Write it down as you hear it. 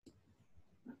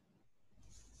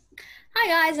Hi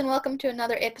guys, and welcome to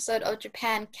another episode of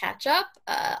Japan Catch Up.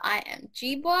 I am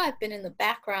Jibo. I've been in the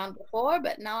background before,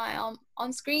 but now I am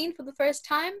on screen for the first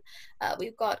time.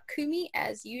 We've got Kumi,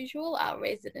 as usual, our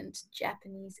resident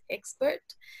Japanese expert,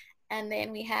 and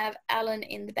then we have Alan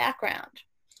in the background.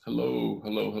 Hello,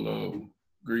 hello, hello.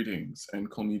 Greetings and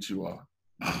konnichiwa.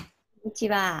 こんにち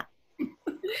は。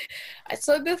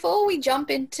So before we jump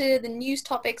into the news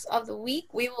topics of the week,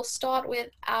 we will start with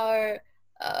our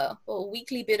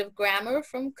weekly bit of grammar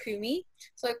from Kumi.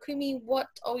 So Kumi, what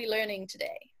are we learning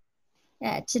today?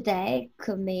 Today,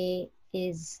 Kumi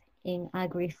is in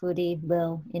Agri-Foodie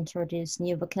will introduce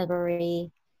new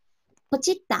vocabulary.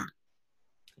 Pochita.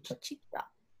 Pochita.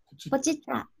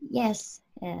 Pochita. Yes.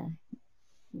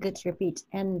 Good repeat.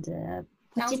 And sounds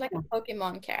pochita. like a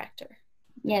Pokemon character.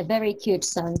 Yeah, very cute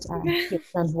sound. Cute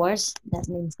sound words. That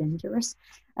means dangerous.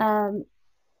 I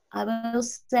will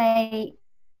say,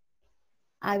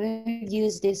 I will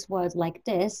use this word like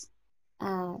this.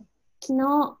 昨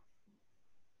日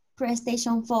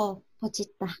PlayStation 4 ポチっ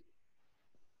た。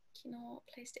Kino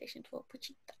PlayStation 4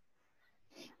 pochita.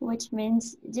 Which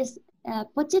means just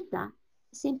pochita,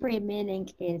 simply meaning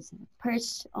is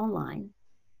purchase online.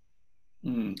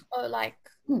 Oh, like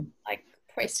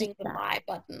pressing the buy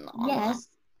button online. Yes.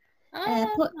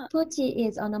 Pochi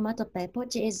is onomatopoeia.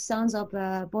 Pochi is sounds of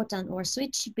a button or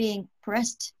switch being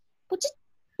pressed. Pochi.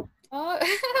 Oh.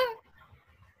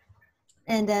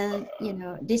 And then,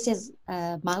 this is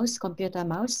a mouse, computer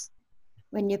mouse.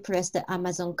 When you press the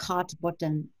Amazon cart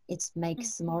button, it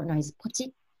makes more noise.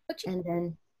 Pochi. And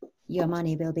then your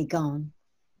money will be gone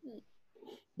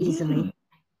easily.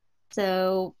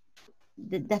 So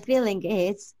the feeling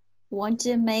is want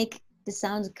to make the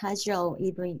sound casual.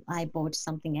 Even I bought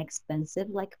something expensive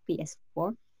like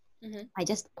PS4. I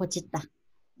just pochita,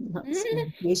 not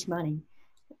spend huge money.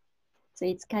 So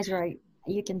it's casual.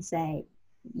 You can say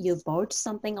you bought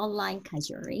something online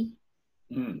casually.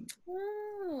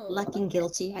 Looking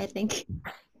guilty, I think.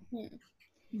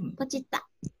 Pochita.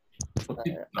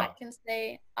 I can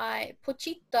say I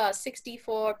pochita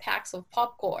 64 packs of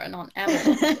popcorn on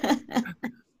Amazon.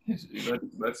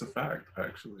 That's a fact,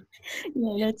 actually.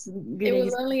 Yeah, that's good. It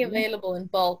was only available in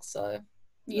bulk, so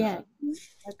yeah.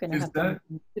 That's gonna happen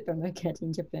in supermarket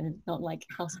in Japan, not like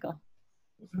Costco.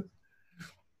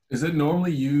 Is it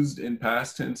normally used in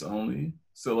past tense only?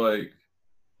 So, like,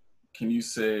 can you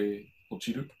say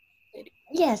pochiru?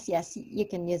 Yes, you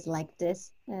can use like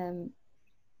this.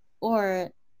 Or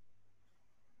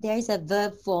there is a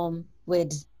verb form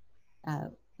with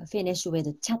finish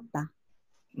with chatta.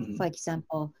 For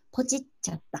example,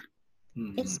 pochichatta.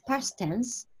 It's past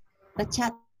tense, but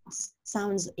chat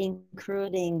sounds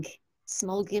including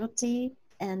small guilty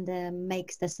and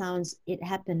makes the sounds it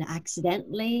happened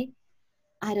accidentally.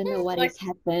 I don't know what has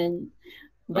happened,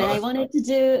 but I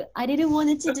didn't want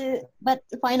it to do, but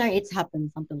finally it's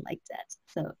happened, something like that.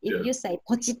 So if you say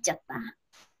pochichatta.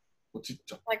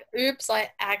 Like, oops, I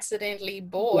accidentally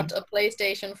bought a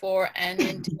PlayStation 4 and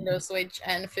Nintendo Switch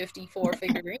and 54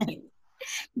 figurines.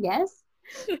 Yes.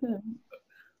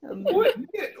 Wait,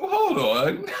 hold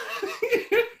on.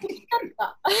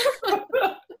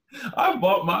 I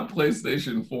bought my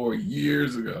PlayStation 4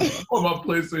 years ago. I bought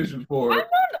my PlayStation 4.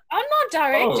 I'm not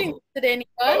directing it to anyone.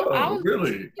 I was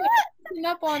really picking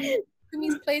up on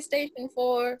Kumi's PlayStation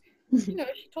 4.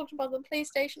 She talked about the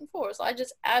PlayStation 4, so I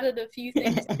just added a few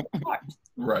things to the cart.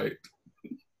 Right.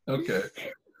 Okay.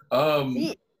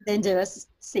 Dangerous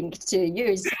thing to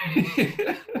use.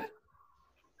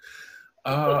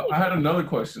 I had another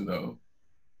question though.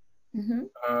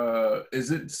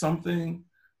 Is it something?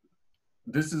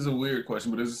 This is a weird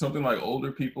question, but is it something like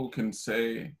older people can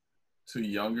say to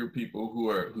younger people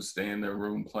who stay in their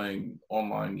room playing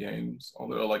online games, or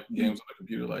like games on the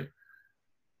computer? Like,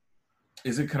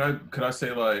 is it? Could I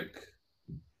say like,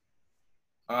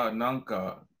 なん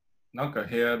か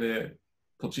部屋で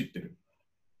ポチってる?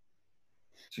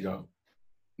 違う?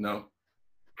 No.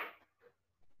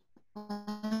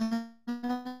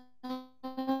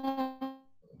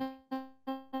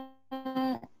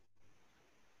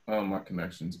 Oh, my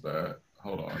connection's bad.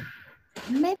 Hold on.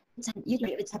 Maybe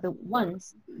usually it's happened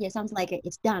once. Yeah, sounds like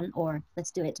it's done, or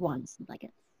let's do it once, like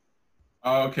it.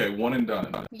 Okay, one and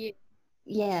done.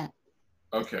 Yeah.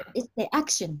 Okay. It's the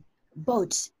action,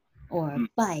 bought or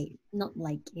buy, not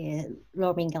like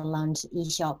roaming around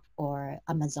eShop or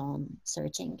Amazon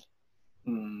searching.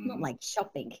 Not like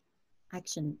shopping,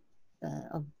 action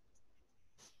of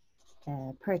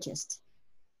purchased.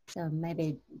 So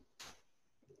maybe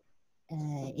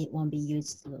it won't be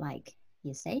used like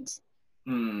you said.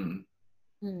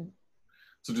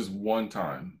 So just one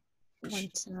time. One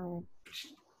time.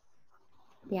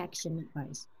 The action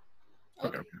wise.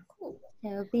 Okay. Cool.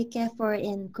 So be careful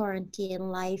in quarantine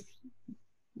life.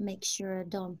 Make sure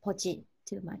don't poach it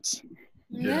too much.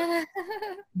 Yeah.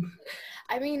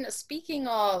 I mean, speaking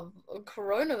of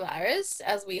coronavirus,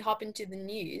 as we hop into the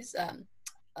news,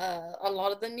 a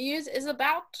lot of the news is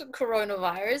about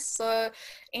coronavirus. So,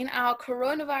 in our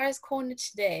coronavirus corner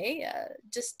today,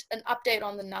 just an update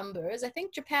on the numbers. I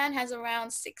think Japan has around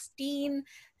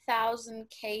 16,000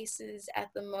 cases at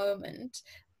the moment,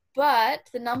 but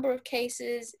the number of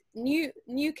cases,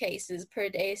 new cases per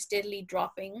day, is steadily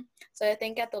dropping. So I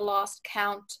think at the last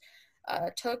count,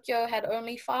 Tokyo had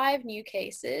only 5 new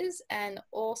cases, and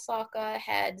Osaka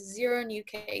had 0 new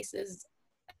cases,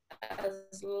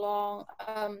 as long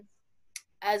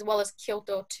as well as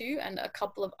Kyoto too, and a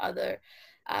couple of other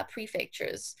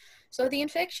prefectures. So the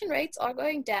infection rates are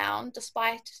going down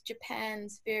despite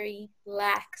Japan's very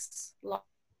lax lockdown.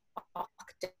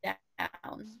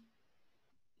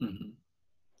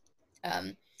 Mm-hmm.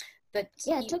 But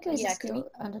Yeah, Tokyo is yeah, still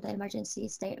under the emergency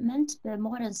statement, but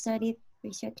more than 30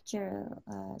 prefecture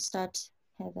start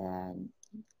have a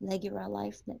regular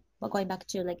life. We're going back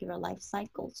to regular life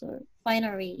cycle. So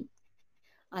finally,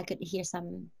 I could hear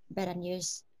some better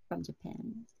news from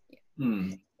Japan.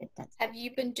 Hmm. That's have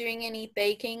you been doing any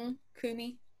baking,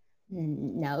 Kumi?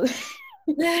 no.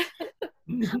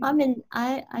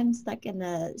 I'm stuck in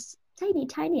a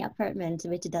tiny apartment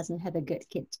which doesn't have a good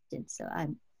kitchen, so I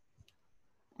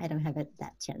don't have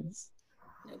that chance.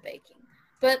 No baking.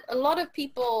 But a lot of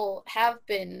people have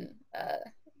been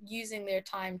using their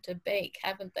time to bake,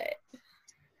 haven't they?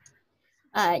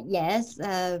 Yes.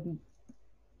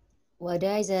 Well,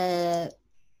 there is a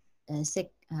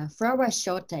flour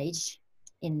shortage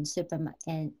in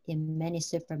supermarket in many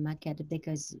supermarket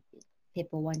because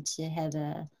people want to have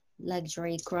a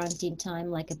luxury quarantine time,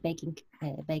 like a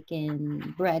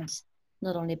baking bread.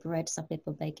 Not only bread, some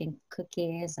people baking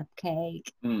cookies, a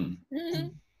cake. Hmm.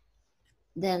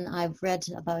 Then I've read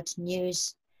about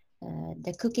news.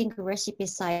 The cooking recipe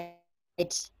site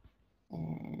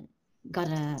got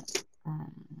a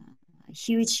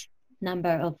huge number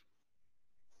of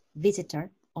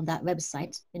visitor on that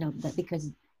website. Because a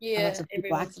lot Yeah, of people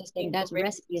everyone's accessing looking that for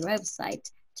recipe website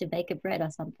to bake a bread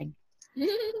or something.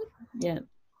 Yeah.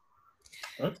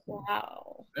 That's cool.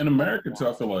 Wow. In America too,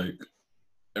 I feel like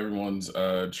everyone's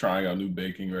trying out new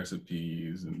baking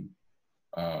recipes and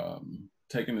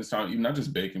taking this time, not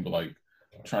just baking, but like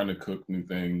trying to cook new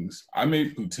things. I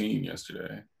made poutine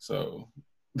yesterday, so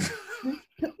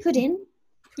Pudding.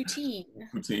 Poutine.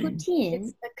 poutine. Poutine.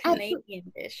 It's a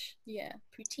Canadian dish. Yeah,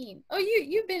 poutine. Oh,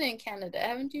 you've been in Canada,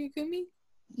 haven't you, Kumi?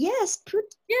 Yes,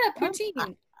 Yeah, um,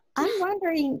 poutine. I'm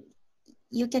wondering,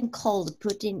 you can call the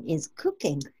pudding is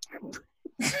cooking.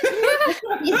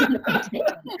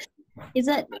 Is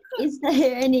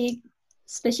there any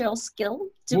special skill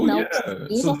to Well, melt yeah.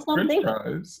 cheese So or the French something?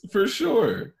 fries, for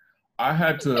sure. I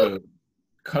had to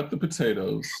cut the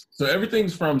potatoes. So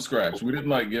everything's from scratch. We didn't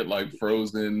like get like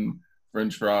frozen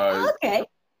French fries. Okay.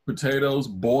 Potatoes,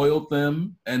 boiled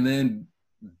them, and then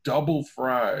double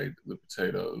fried the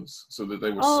potatoes so that they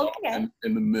were soft Okay.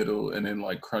 in the middle and then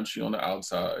like crunchy on the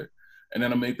outside. And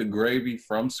then I made the gravy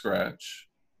from scratch.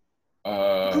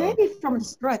 Gravy from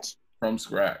scratch. From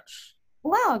scratch.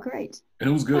 Wow, great. And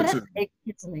it was Oh, good that's too.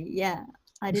 Italy. Yeah.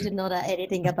 I didn't know that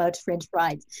anything about French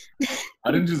fries.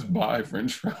 I didn't just buy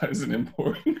French fries and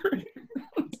import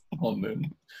ingredients on them.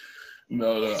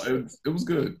 No, it was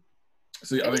good.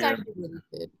 See, It I was think actually really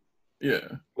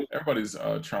good. everybody's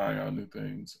trying out new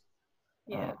things.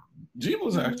 Yeah.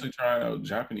 Jiba's actually trying out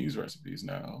Japanese recipes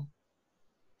now.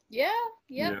 Yeah,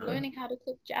 Yeah. learning how to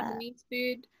cook Japanese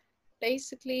food.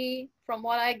 Basically, from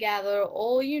what I gather,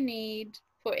 all you need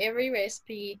for every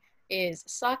recipe is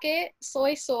sake,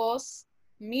 soy sauce,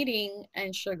 mirin,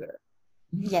 and sugar.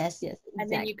 Yes, And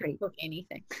then you can exactly. cook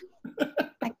anything.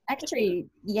 Actually,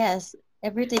 yes,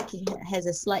 everything has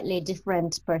a slightly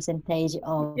different percentage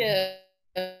of Yeah.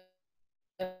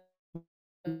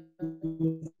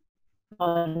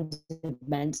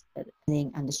 condiments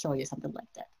and the show you something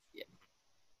like that.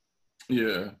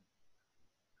 Yeah.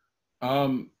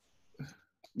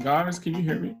 Guys, can you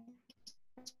hear me?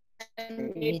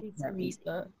 And maybe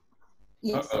Teresa.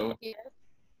 Yes. Uh-oh. Yeah.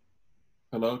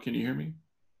 Hello, can you hear me?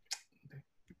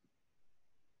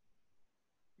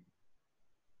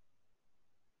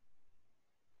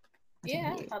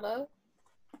 Yeah, hello.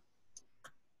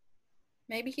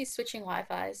 Maybe he's switching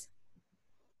Wi-Fi's.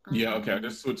 Yeah, okay. I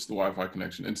just switched the Wi-Fi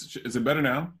connection. Is it better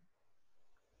now?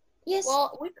 Yes.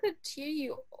 Well, we could hear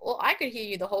you. Well, I could hear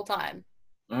you the whole time.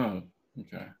 Oh,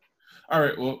 okay. All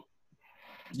right. Well,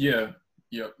 yeah.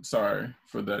 Yep. Sorry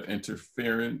for that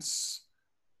interference.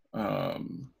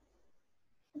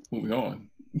 Moving on.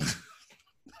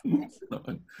 Moving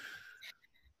on.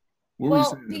 What were you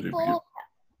Well, saying, Japan?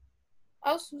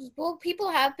 people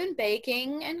have been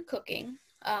baking and cooking,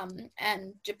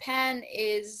 and Japan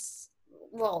is,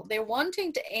 well, they're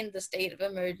wanting to end the state of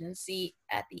emergency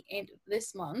at the end of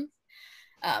this month.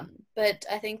 But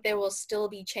I think there will still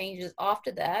be changes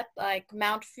after that. Like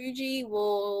Mount Fuji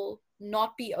will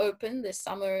not be open this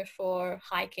summer for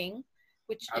hiking,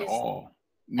 which At is all. at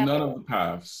None of all. the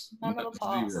paths. None of the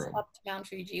paths Zero. up to Mount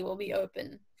Fuji will be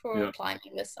open for Yeah.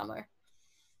 climbing this summer.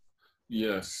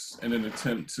 Yes, in an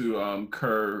attempt to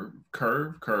curb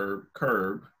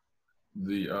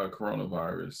the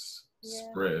coronavirus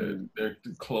spread. They're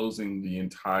closing the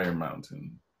entire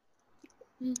mountain.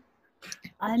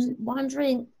 I'm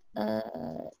wondering,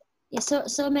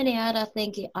 so many other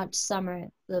things at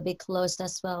summer will be closed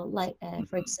as well. Like,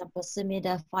 for example,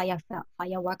 Sumida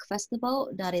Firework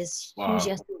Festival, that is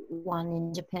hugest one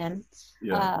in Japan.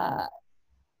 Yeah.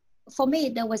 For me,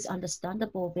 that was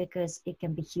understandable because it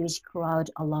can be huge crowd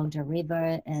along the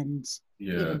river, and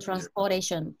even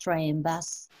transportation, train,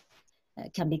 bus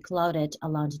can be crowded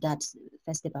along that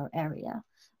festival area.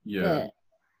 Yeah. But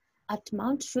at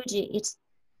Mount Fuji, it's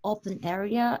open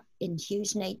area in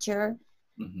huge nature.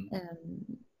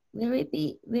 Really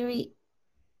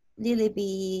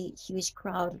be huge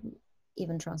crowd,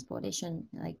 even transportation,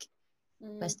 like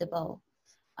festival.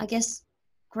 I guess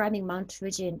climbing Mount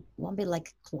Fuji won't be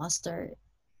like cluster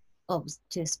of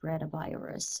to spread a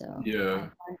virus. So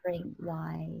I'm wondering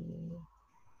why.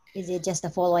 Is it just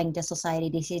following the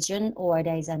decision, or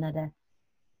there is another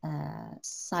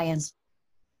scientific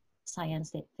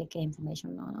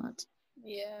information or not?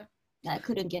 Yeah. I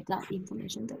couldn't get that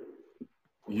information though.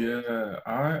 Yeah,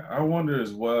 I wonder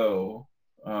as well.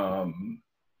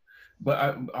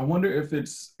 But I wonder if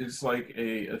it's like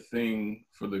a thing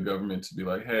for the government to be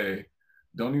like, hey,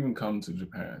 don't even come to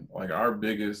Japan. Like our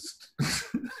biggest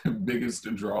biggest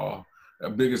draw,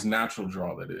 biggest natural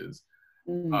draw that is,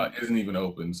 isn't even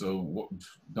open. So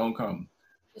don't come.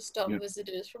 To stop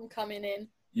visitors from coming in.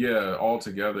 Yeah,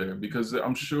 altogether. Because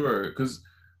I'm sure, because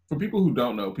for people who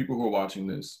don't know, people who are watching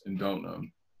this and don't know,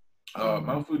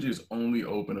 Mount Fuji is only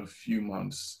open a few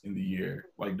months in the year,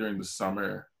 like during the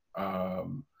summer,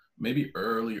 maybe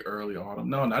early autumn.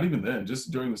 No, not even then,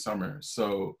 just during the summer.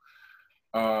 So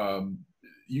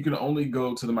you can only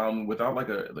go to the mountain without I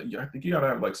think you gotta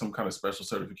have like some kind of special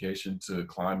certification to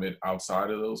climb it outside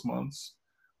of those months.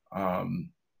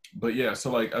 But yeah,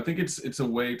 so like I think it's a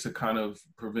way to kind of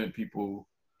prevent people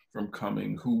from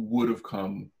coming who would have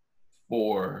come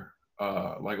for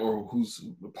or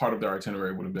whose part of their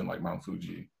itinerary would have been like Mount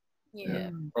Fuji.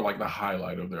 Yeah. Or like the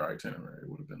highlight of their itinerary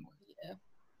would have been like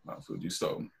Mount Fuji.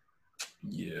 So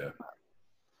yeah.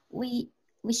 We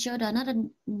showed another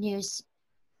news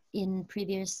in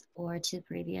previous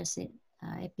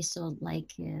episode,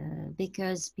 like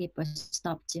because people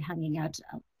stopped hanging out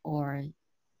or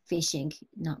fishing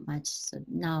not much, so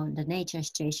now the nature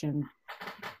situation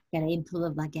can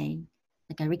improve again,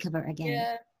 recover again.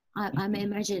 Yeah. I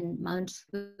imagine Mount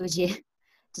Fuji,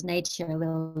 the nature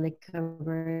will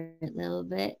recover a little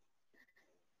bit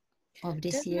of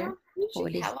this year. Does Mount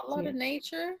Fuji have a lot of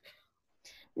nature?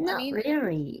 Not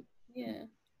really. Yeah.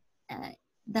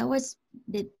 That was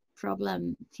the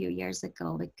problem a few years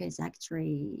ago, because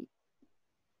actually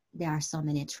there are so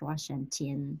many trash and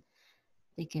tin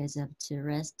because of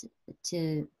tourists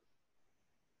to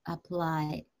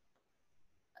apply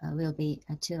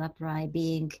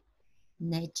being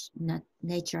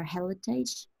nature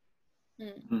heritage.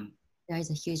 There is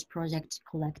a huge project to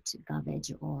collect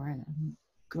garbage or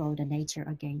grow the nature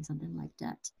again, something like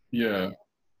that. Yeah.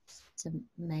 So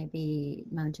maybe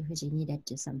Mount Fuji needed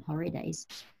some holidays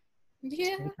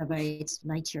to recover its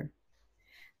nature.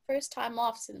 First time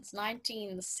off since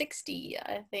 1960,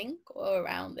 I think, or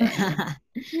around there.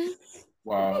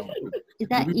 Wow. Is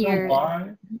that year?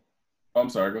 Why? I'm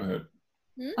sorry, go ahead.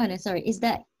 Oh no, sorry. Is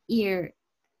that year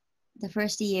the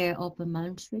first year open to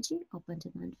Mount Fuji?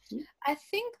 I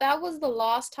think that was the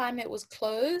last time it was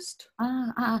closed.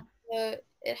 So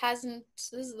it hasn't.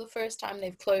 This is the first time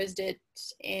they've closed it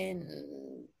in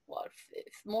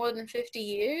more than 50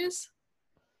 years.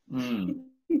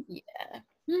 Yeah.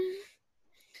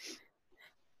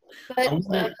 But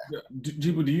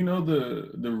Jibu, do you know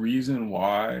the reason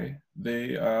why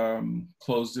they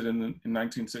closed it in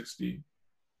 1960?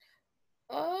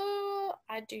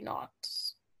 I do not.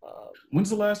 When's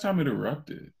the last time it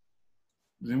erupted?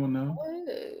 Does anyone know?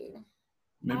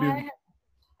 Maybe I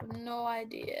have no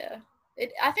idea.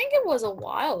 I think it was a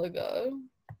while ago.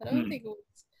 I don't think it was.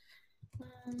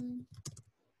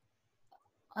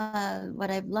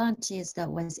 What I've learned is that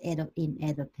was in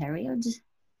Edo period.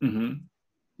 Mm-hmm.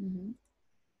 Mhm.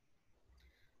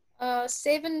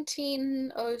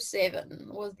 1707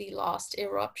 was the last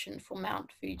eruption for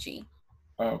Mount Fuji.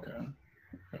 Okay.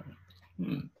 Okay.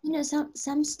 Hmm. You know,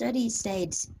 some studies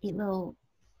said it will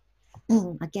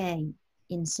again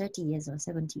in 30 years or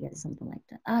 70 years, something like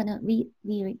that. Ah, no, we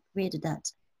read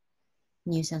that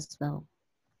news as well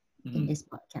in Mhm. this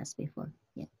podcast before.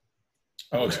 Yeah.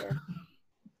 Oh, Yeah.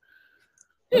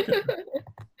 okay.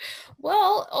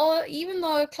 Well, or even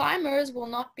though climbers will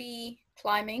not be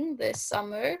climbing this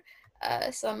summer,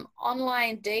 some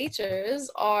online daters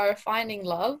are finding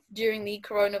love during the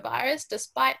coronavirus,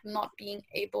 despite not being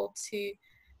able to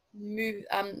move,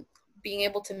 being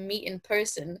able to meet in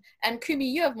person. And Kumi,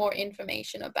 you have more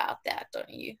information about that, don't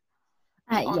you?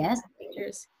 The online Yes,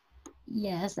 daters.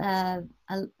 yes.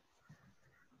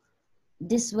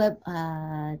 This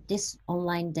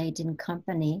online dating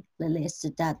company released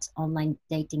that online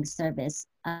dating service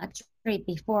actually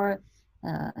before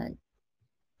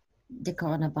the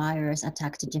coronavirus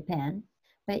attacked Japan.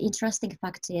 But interesting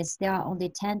fact is there are only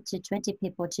 10 to 20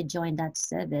 people to join that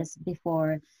service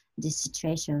before this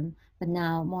situation. But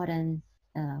now more than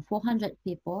 400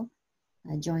 people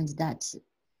joined that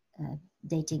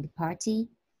dating party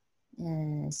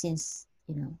since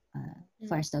Mm.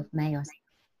 1st of May or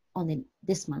only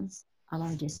this month,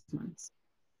 along this month.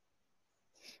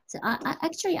 So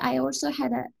I also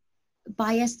had a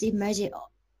biased image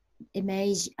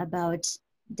about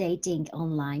dating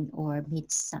online or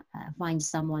find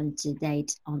someone to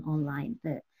date on online,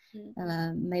 but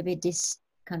Mm. maybe this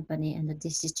company and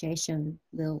this situation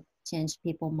will change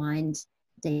people's mind.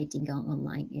 Dating on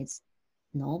online is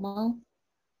normal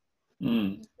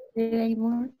Mm.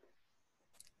 anymore.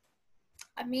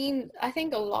 I mean, I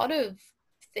think a lot of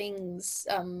things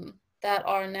that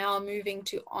are now moving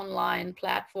to online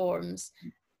platforms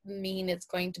mean it's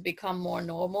going to become more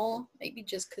normal, maybe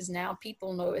just because now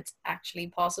people know it's actually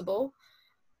possible.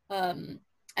 And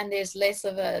there's less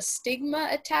of a stigma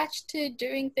attached to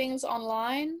doing things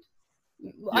online.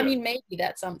 I Yeah. mean, maybe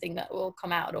that's something that will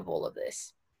come out of all of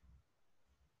this.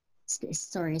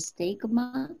 Sorry,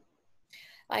 stigma.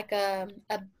 Like a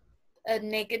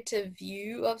negative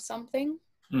view of something.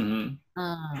 Mm-hmm.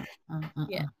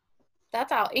 Yeah,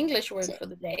 that's our English word So, for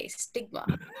the day, stigma.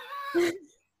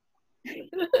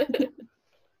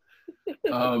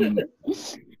 Um.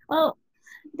 well,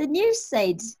 the news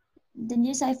said, the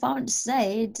news I found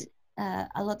said,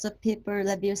 a lot of people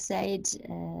review said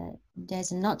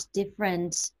there's not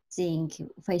different seeing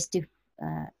face to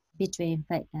between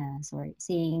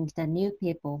seeing the new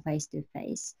people face to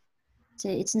face. So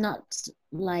it's not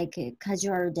like a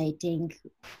casual dating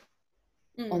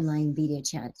online video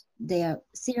chat. They are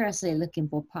seriously looking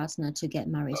for partner to get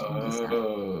married on this app.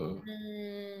 So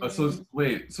Mm.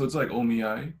 wait. So it's like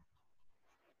Omiai.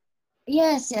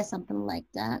 Yes, yes, something like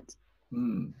that.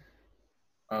 Hmm.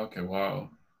 Okay. Wow.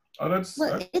 Oh, that's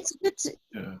Well, it's good.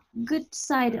 yeah. Good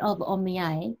side of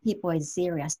OmiI, people is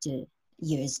serious to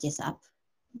use this app.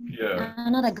 Yeah.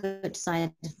 Another good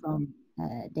side from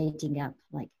dating app,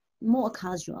 like more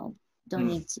casual. Don't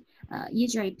Mm. need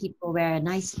usually people wear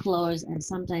nice clothes and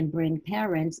sometimes bring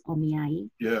parents OmiI,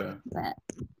 Yeah. but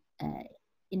uh,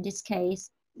 in this case,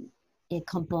 it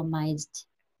compromised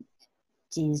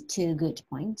these two good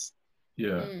points.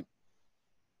 Yeah.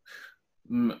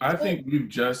 Mm. I So, think we've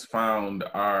just found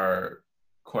our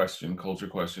culture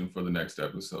question for the next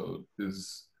episode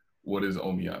is what is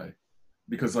Omiai?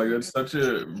 Because like that's such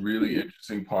a really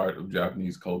interesting part of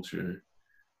Japanese culture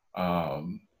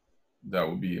um, that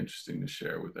would be interesting to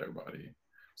share with everybody.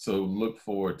 So look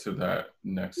forward to that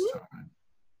next time.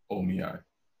 Omiai.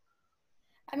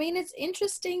 I mean, it's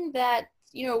interesting that,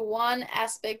 one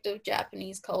aspect of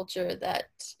Japanese culture that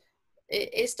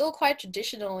is still quite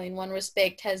traditional in one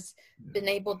respect has been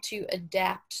able to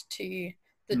adapt to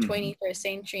the Mhm. 21st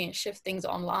century and shift things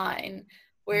online,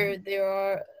 where there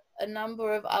are a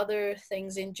number of other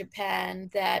things in Japan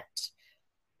that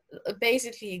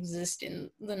basically exist in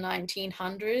the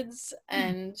 1900s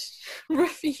and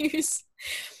refuse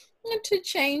to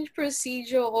change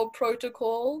procedure or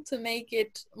protocol to make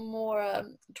it more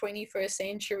 21st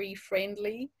century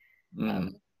friendly,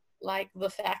 Mm. like the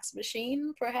fax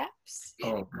machine, perhaps.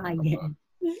 Oh my Yeah. god.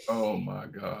 Oh my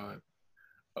god.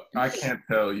 I can't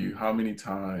tell you how many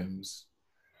times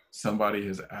somebody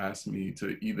has asked me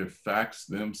to either fax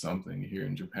them something here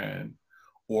in Japan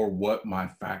or what my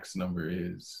fax number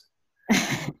is.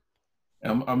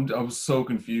 I'm so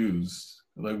confused.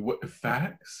 Like what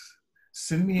fax?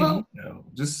 Send me an Well, email.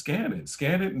 Just scan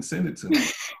it and send it to me.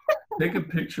 Take a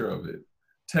picture of it.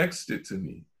 Text it to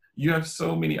me. You have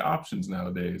so many options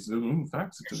nowadays.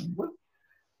 Fax it to me. What?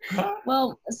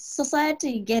 Well,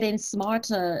 society getting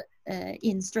smarter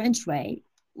in strange way.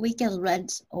 We can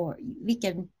rent or we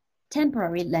can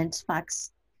temporarily lend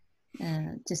fax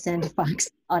to send fax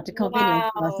or to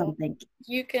convenience or Wow. something.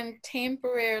 You can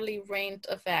temporarily rent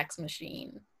a fax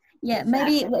machine. Yeah,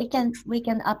 maybe we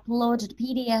can upload the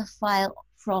PDF file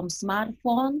from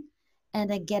smartphone and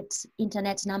then get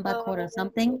internet number code or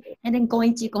something, and then go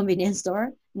into convenience store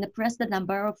and then press the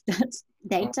number of that Oh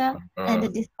data, my and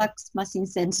God. the fax machine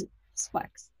sends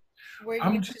fax. where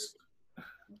I'm you could just,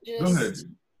 go ahead. just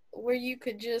where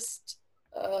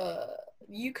uh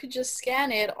you could just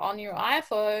scan it on your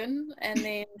iPhone and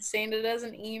then send it as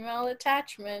an email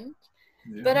attachment.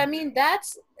 But Yeah. I mean,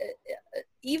 that's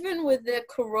even with the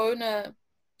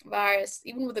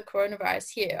coronavirus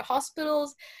here,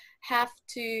 hospitals have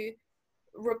to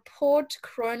report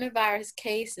coronavirus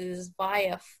cases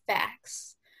via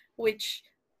fax, which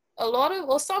a lot of,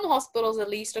 or some hospitals at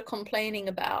least, are complaining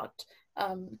about,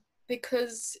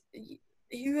 because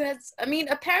you has, I mean,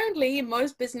 apparently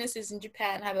most businesses in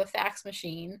Japan have a fax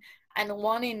machine, and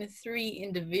 1 in 3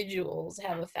 individuals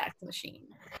have a fax machine.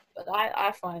 But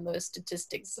I find those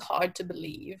statistics hard to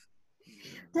believe.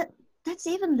 That that's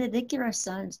even ridiculous.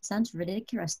 Sounds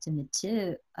ridiculous to me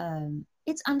too.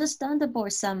 It's understandable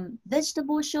some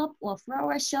vegetable shop or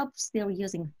flower shop still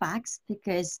using fax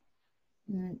because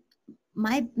mm,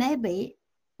 maybe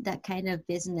that kind of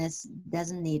business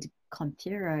doesn't need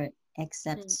computer Mm.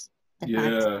 except the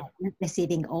fact Yeah. of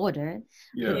receiving order.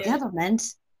 But Yes. Yeah. government,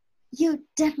 you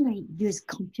definitely use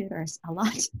computers a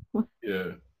lot,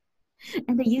 Yeah.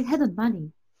 and then you have the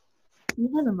money. You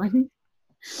have the money.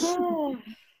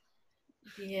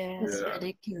 Yeah. That's Yeah.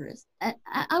 ridiculous.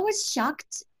 I was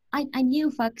shocked. I knew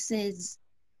fax is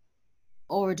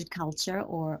old culture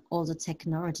or old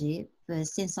technology, but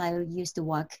since I used to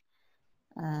work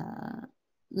uh,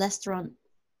 restaurant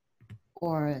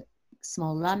or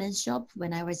small ramen shop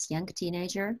when I was young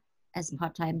teenager as a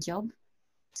part-time job.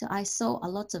 So I saw a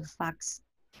lot of fax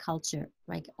culture,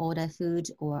 like order food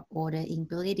or order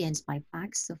ingredients by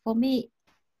fax. So for me,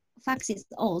 fax is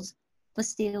old, but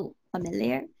still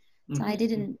familiar. So I Mhm.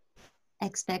 didn't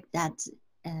expect that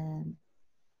um,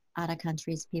 other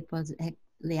countries' people's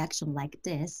reaction like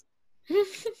this.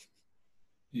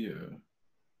 Yeah.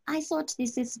 I thought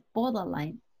this is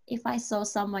borderline. If I saw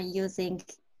someone using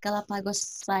Galapagos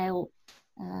style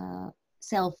uh,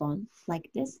 cell phone like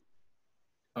this,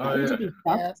 Oh I yeah. would be Yeah.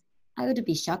 shocked. I would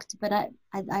be shocked, but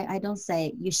I don't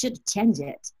say you should change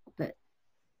it. But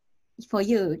for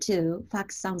you too,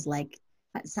 fax sounds like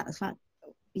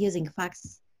using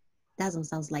fax doesn't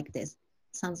sound like this.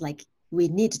 Sounds like we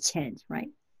need to change,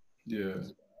 right? Yeah.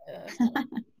 Yeah.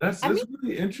 That's I mean,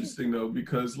 really interesting though,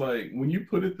 because like when you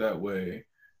put it that way,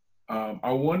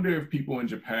 I wonder if people in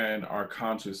Japan are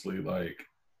consciously like,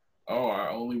 oh, I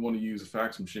only want to use a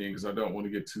fax machine because I don't want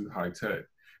to get too high tech.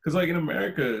 Because like in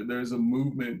America, there's a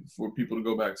movement for people to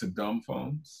go back to dumb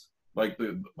phones, like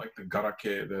the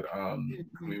garake that Mhm.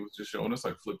 Kumi was just showing us,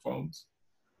 like flip phones,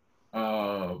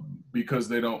 because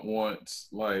they don't want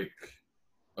like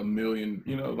a million,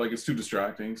 like it's too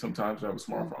distracting sometimes to have a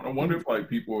smartphone. I wonder if like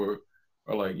people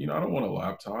are like, I don't want a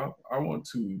laptop. I want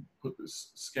to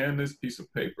scan this piece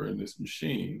of paper in this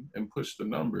machine and push the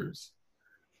numbers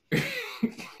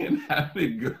and have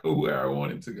it go where I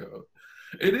want it to go.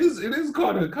 It is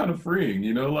kind of freeing,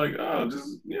 like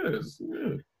just yeah,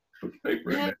 put the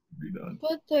paper in yeah, there and be done.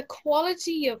 but the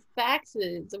quality of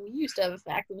faxes, and we used to have a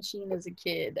fax machine as a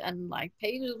kid, and like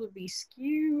pages would be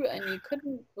skew, and you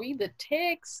couldn't read the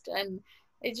text, and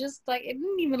it just like it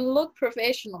didn't even look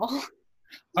professional.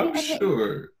 Yeah, I'm and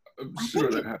sure. I'm I sure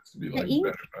think there has to be the like ink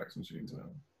better fax machines now.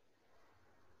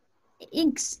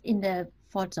 inks in the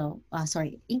photo,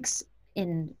 inks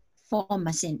in form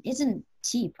machine isn't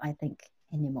cheap, I think,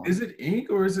 anymore. Is it ink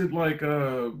or is it like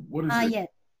what is it? Yeah.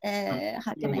 The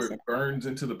How can one I where say it that? burns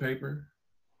into the paper?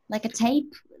 Like a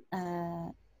tape, uh,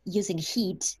 using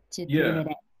heat to bring Yeah, it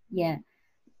in. Yeah,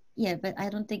 yeah, but I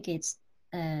don't think it's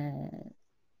uh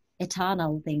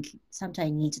eternal thing.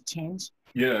 Sometimes you need to change.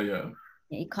 yeah, yeah,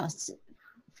 It costs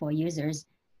for users.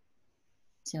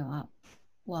 So,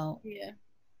 well, Yeah,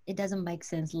 it doesn't make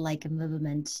sense like a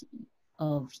movement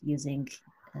of using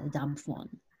a dumb phone.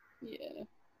 yeah.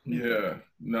 yeah.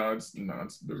 No, it's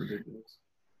a bit ridiculous.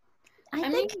 I I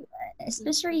mean, think,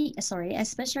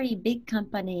 especially big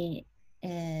company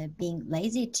being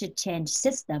lazy to change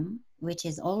system, which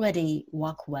is already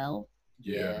yeah,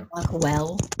 Yeah, work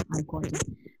well. I quote it.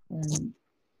 Um,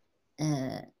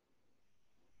 uh,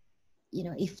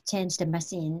 if change the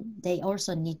machine, they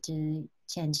also need to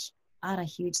change other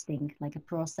huge thing like a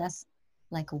process,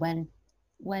 like when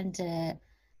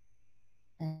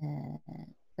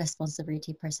the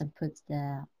responsibility person puts the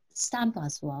stamp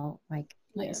as well, like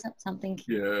Yeah. something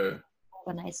Yeah.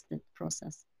 organize the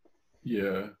process.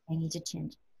 Yeah. I need to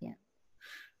change. Yeah.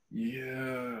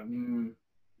 Yeah.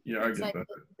 Yeah, I It's get like that.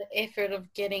 the effort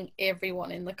of getting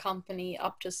everyone in the company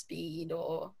up to speed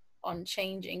or on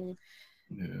changing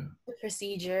Yeah. the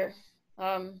procedure.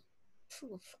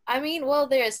 I mean, well,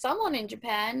 there is someone in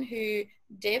Japan who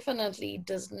definitely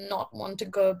does not want to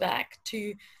go back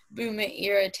to boomer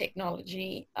era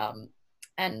technology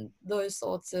and those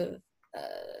sorts of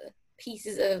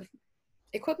pieces of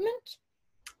equipment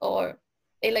or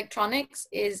electronics.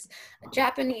 Is a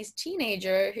Japanese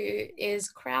teenager who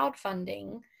is crowdfunding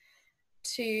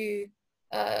to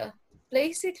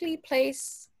basically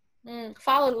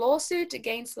file a lawsuit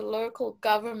against the local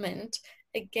government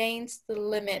against the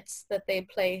limits that they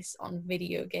place on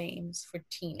video games for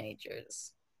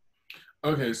teenagers.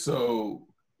 Okay, so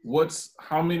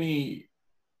how many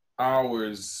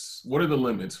hours, what are the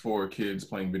limits for kids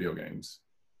playing video games?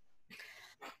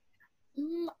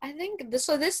 I think this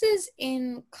is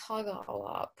in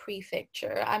Kagawa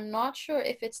Prefecture. I'm not sure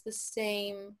if it's the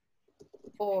same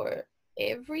for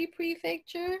every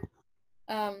prefecture.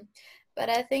 But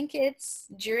I think it's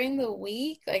during the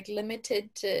week, like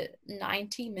limited to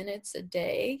 90 minutes a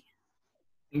day.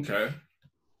 Okay.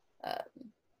 Oh,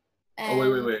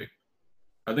 And wait.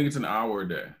 I think it's an hour a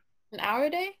day. an hour a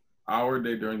day? Hour a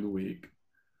day during the week.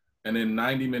 And then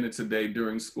 90 minutes a day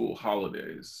during school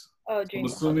holidays. Oh, So during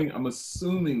the holiday. I'm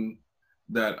assuming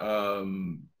that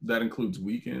that includes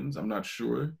weekends. I'm not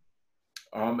sure.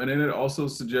 And then it also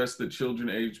suggests that children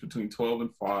aged between 12 and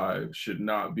 5 should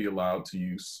not be allowed to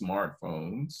use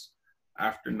smartphones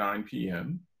after 9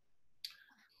 p.m.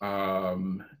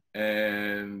 And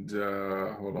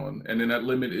hold on. And then that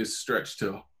limit is stretched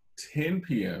to 10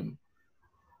 p.m.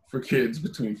 for kids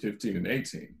between 15 and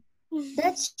 18.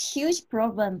 That's huge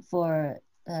problem for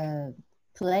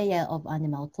player of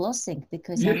Animal Crossing,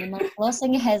 because Yeah. Animal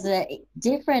Crossing has a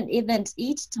different event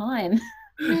each time.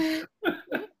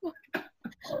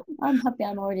 I'm happy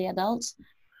I'm already adult.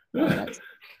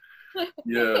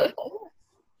 Yeah.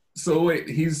 So wait,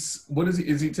 is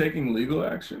he taking legal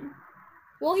action?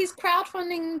 Well, he's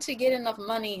crowdfunding to get enough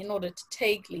money in order to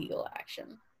take legal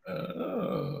action.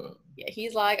 Yeah,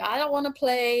 he's like, I don't want to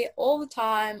play all the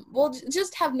time. Well,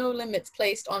 just have no limits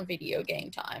placed on video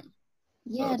game time.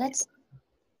 Yeah, that's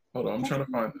hold on, I'm trying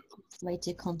to find the way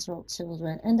to control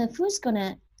children. And then who's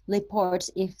gonna report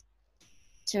if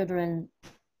children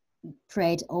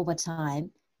played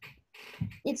overtime?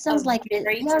 It sounds like the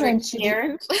parents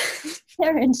should.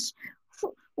 Parents,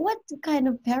 what kind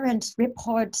of parents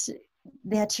report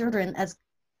their children as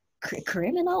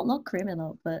criminal? Not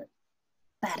criminal, but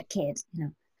bad kids. You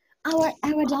know,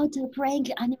 our daughter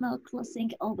playing Animal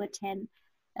Crossing over 10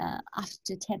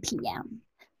 after 10 p.m.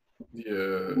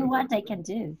 Yeah. What they can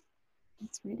do?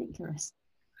 It's ridiculous.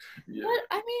 Yeah.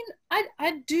 But I mean,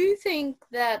 I do think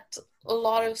that a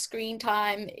lot of screen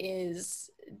time is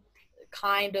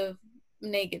kind of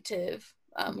negative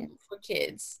for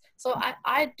kids. So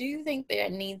I do think there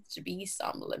needs to be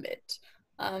some limit.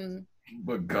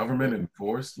 But government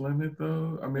enforced limit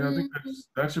though? I mean, I think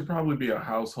that should probably be a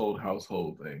household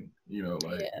thing. You know,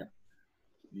 like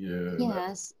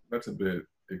Yes. That's a bit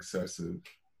excessive.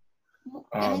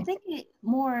 I think a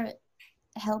more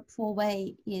helpful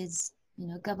way is, you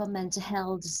know, government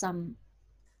held some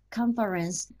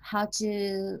conference how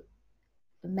to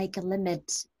make a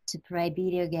limit to play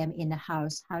video game in the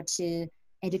house, how to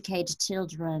educate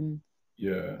children.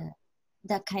 Yeah.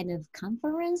 That kind of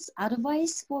conference,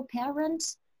 advice for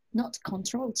parents, not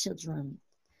control children.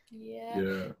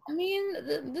 Yeah. I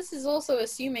mean, this is also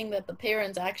assuming that the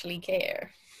parents actually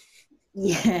care.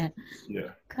 Yeah.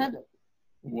 Yeah.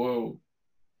 Whoa.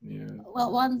 Yeah.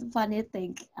 Well, one funny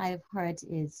thing I've heard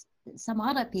is some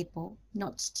other people,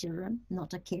 not children,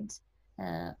 not a kid,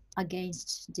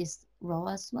 against this law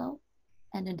as well.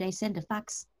 And then they send a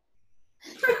fax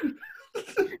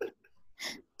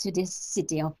to this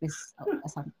city office or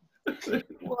something.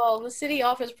 Well, the city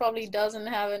office probably doesn't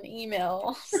have an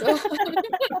email, so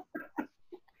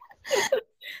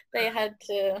they had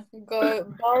to go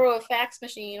borrow a fax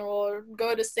machine or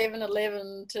go to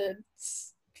 7-Eleven to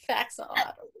fax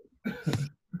on.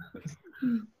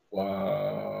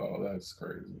 Wow, that's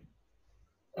crazy.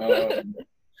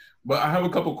 But I have a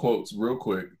couple quotes real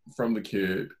quick from the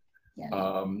kid.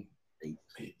 Yeah.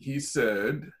 He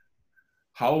said,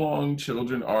 how long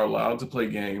children are allowed to play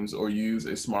games or use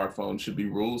a smartphone should be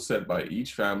rules set by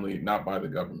each family, not by the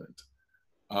government.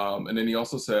 And then he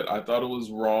also said, I thought it was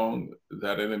wrong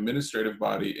that an administrative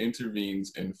body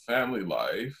intervenes in family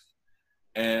life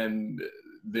and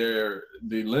the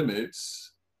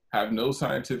limits have no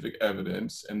scientific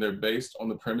evidence, and they're based on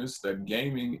the premise that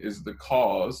gaming is the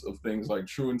cause of things like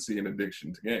truancy and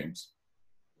addiction to games.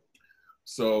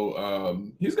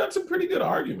 So he's got some pretty good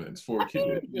arguments for a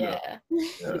kid. You know, Yeah.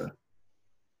 yeah.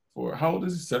 For how old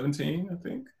is he? 17, I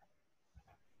think.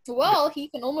 Well, he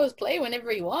can almost play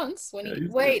whenever he wants. When Yeah, he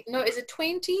he's wait, no, is it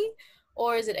 20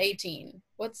 or is it 18?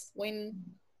 What's when?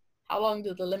 How long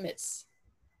do the limits?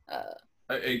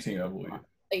 18, I believe.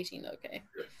 18. Okay.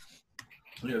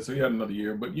 Yeah, so he had another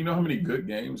year. But you know how many good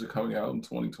games are coming out in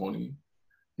 2020?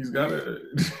 He's got to.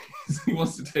 He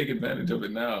wants to take advantage of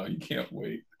it now. He can't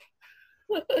wait.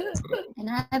 And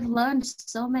I've learned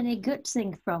so many good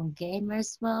things from game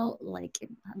as well, like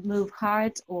move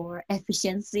hard or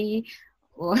efficiency,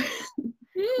 or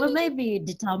well, maybe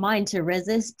determined to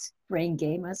resist playing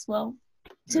game as well,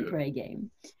 to play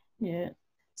game. Yeah.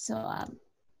 So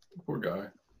poor guy.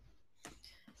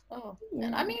 Oh,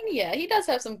 and I mean, yeah, he does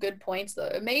have some good points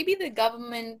though. Maybe the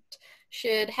government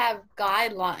should have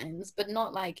guidelines, but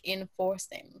not like enforce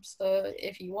them. So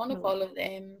if you want to follow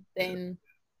them, then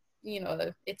you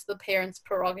know it's the parents'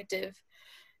 prerogative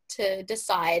to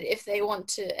decide if they want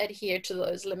to adhere to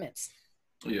those limits.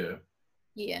 Yeah.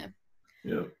 Yeah.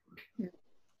 Yeah.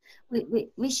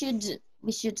 We should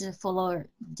follow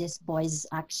this boy's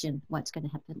action. What's gonna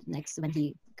happen next when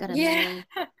he got a money?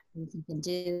 What he can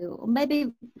do? Or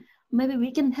maybe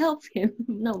we can help him.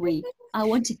 No, I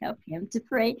want to help him to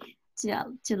play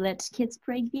to let kids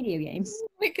play video games.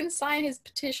 We can sign his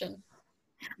petition.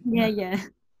 Yeah.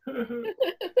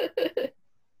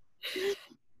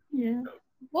 Yeah.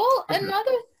 Well,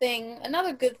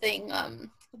 another good thing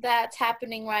that's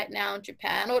happening right now in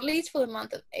Japan, or at least for the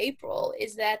month of April,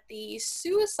 is that the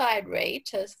suicide rate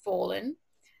has fallen.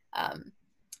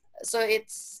 So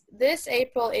it's this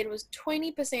April, it was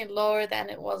 20% lower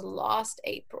than it was last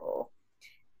April.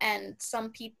 And some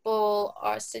people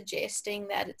are suggesting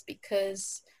that it's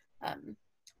because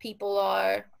people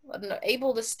are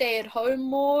able to stay at home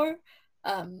more.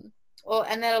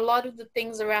 And then a lot of the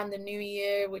things around the new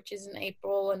year, which is in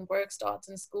April, and work starts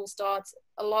and school starts,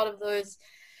 a lot of those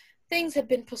things have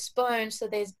been postponed. So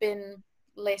there's been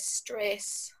less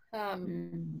stress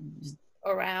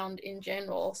around in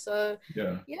general. So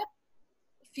yeah,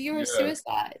 fewer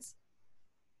suicides.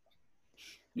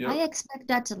 Yep. I expect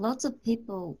that lots of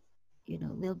people,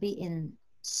 will be in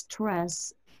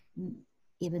stress.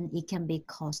 Even it can be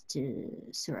caused to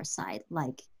suicide,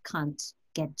 like can't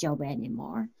get job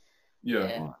anymore.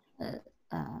 Yeah. Or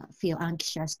feel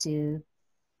anxious to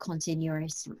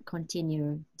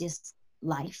continue this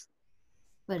life.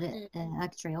 But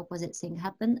actually opposite thing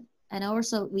happened. And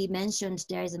also we mentioned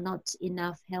there is not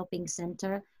enough helping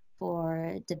center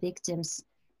for the victims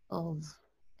of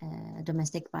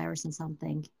domestic violence and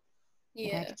something.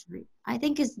 Yeah. Actually, I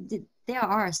think there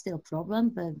are still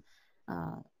problems, but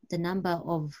the number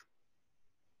of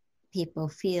people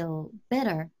feel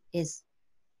better is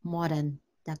more than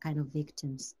that kind of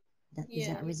victims. That is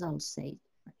a result, say.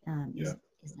 Is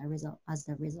a result as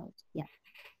a result. Yeah.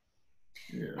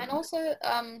 And also,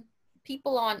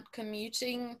 people aren't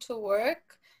commuting to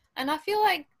work. And I feel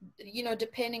like,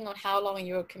 depending on how long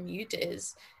your commute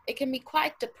is, it can be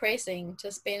quite depressing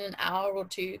to spend an hour or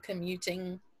two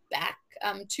commuting back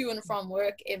to and from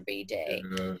work every day.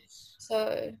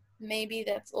 So maybe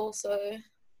that's also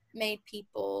made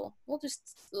people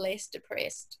just less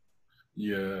depressed.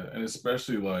 Yeah, and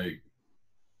especially like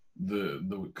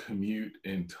the commute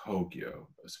in Tokyo,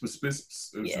 specifically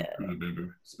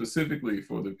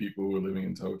for the people who are living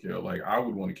in Tokyo. Like I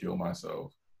would want to kill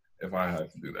myself if I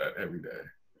had to do that every day.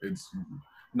 It's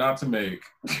not to make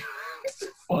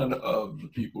fun of the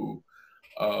people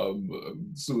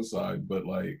suicide, but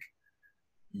like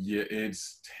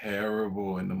it's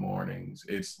terrible in the mornings.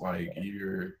 It's like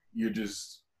you're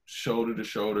just shoulder to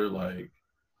shoulder, like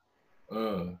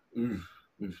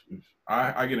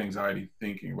I get anxiety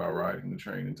thinking about riding the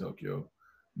train in Tokyo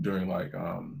during like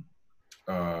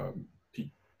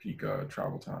peak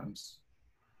travel times.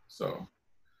 So,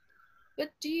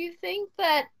 but do you think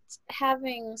that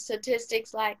having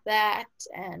statistics like that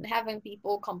and having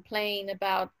people complain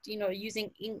about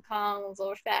using ink cons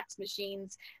or fax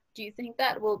machines, do you think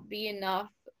that will be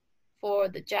enough for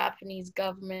the Japanese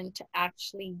government to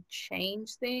actually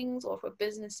change things, or for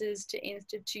businesses to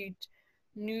institute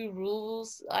new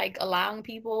rules like allowing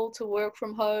people to work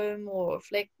from home or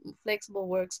flexible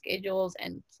work schedules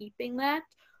and keeping that?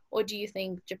 Or do you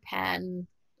think Japan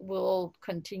will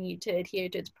continue to adhere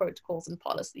to its protocols and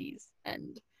policies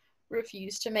and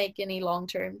refuse to make any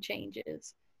long-term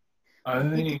changes? I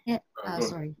think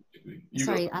sorry,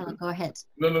 Alan, go ahead.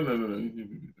 No.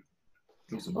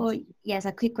 Oh, yes,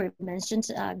 a quick mention,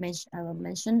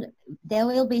 mentioned there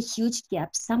will be huge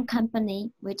gaps. Some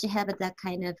company which have that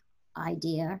kind of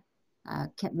idea,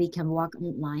 we can work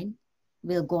online,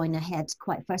 will going ahead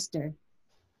quite faster.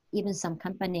 Even some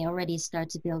company already start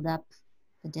to build up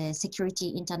the security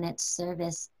internet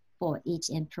service for each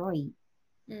employee.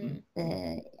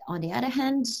 On the other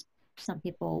hand, some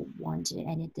people want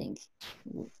anything,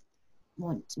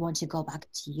 want to go back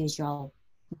to usual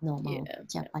normal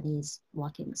Japanese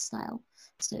working style.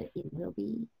 So it will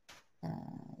be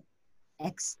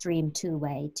extreme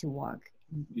two-way to work.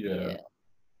 Yeah.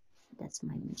 That's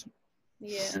my mention.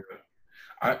 Yeah.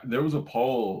 There was a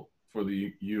poll for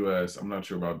the US, I'm not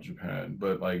sure about Japan,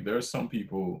 but like there are some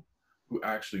people who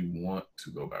actually want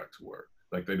to go back to work.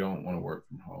 Like they don't want to work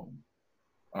from home.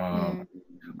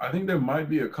 I think there might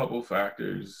be a couple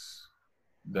factors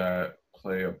that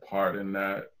play a part in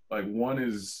that. Like one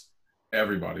is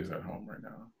everybody's at home right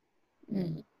now.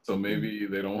 So maybe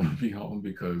they don't want to be home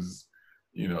because,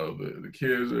 you know, the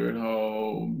kids are at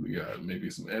home, we got maybe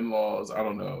some in-laws, I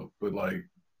don't know. But like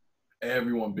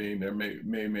everyone being there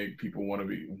may make people want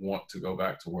to go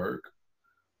back to work.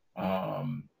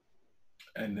 And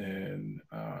then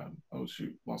oh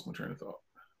shoot, lost my train of thought.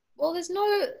 Well,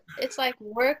 it's like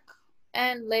work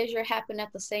and leisure happen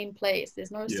at the same place.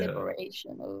 There's no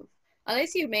separation of,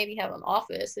 unless you maybe have an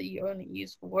office that you only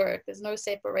use for work, there's no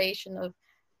separation of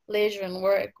leisure and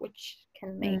work, which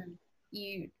can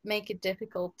make it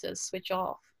difficult to switch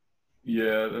off.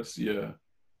 Yeah,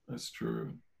 that's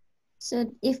true.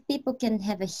 So if people can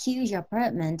have a huge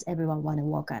apartment, everyone want to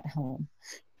work at home.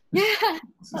 Yeah.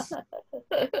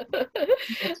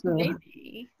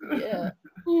 Maybe. Yeah.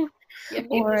 Yeah, maybe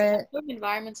or home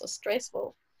environments are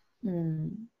stressful.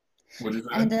 What is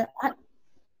that? And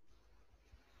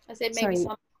I said maybe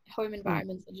some home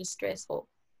environments are just stressful.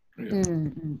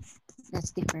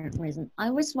 That's different reason. I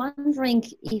was wondering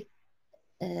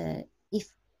if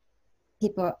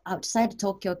people outside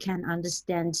Tokyo can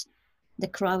understand the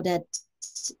crowded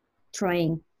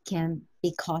train can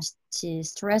be caused to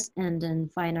stress, and then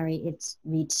finally it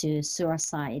leads to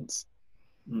suicide.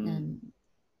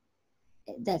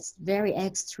 That's very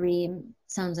extreme.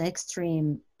 Sounds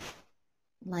extreme.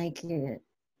 Like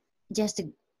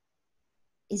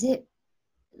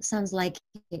sounds like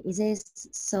is it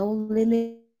so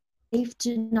relief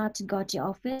to not go to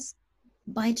office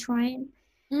by train?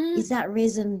 Is that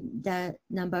reason the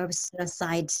number of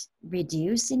suicides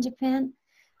reduced in Japan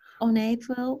on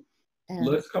April?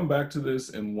 Let's come back to this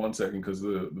in 1 second because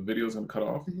the video is going to cut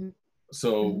off.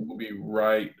 So we'll be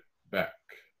right back.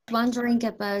 Wondering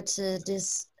about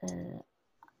this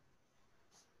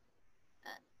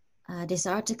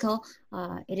article.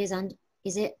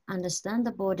 Is it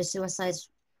understandable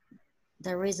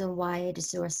the reason why the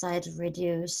suicide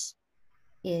reduce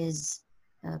is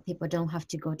people don't have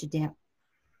to go to their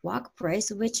workplace,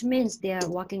 which means their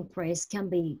working place can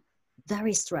be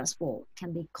very stressful,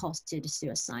 can be cause to the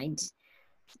suicide.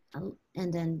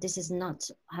 And then this is not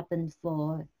happened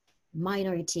for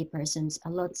minority persons. A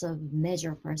lot of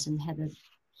major persons have a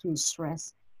huge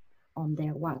stress on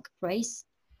their workplace.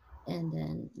 And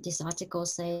then this article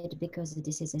said because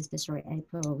this is especially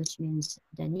April, which means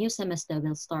the new semester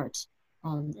will start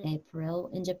on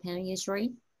April in Japan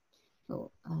usually.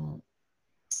 So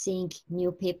seeing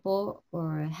new people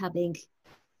or having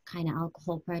kind of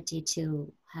alcohol party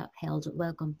to held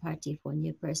welcome party for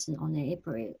new person on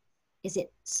April, is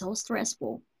it so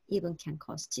stressful? Even can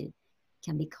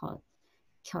be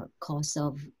cause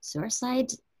of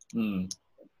suicide.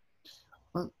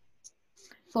 Well,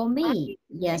 for me,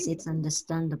 yes, it's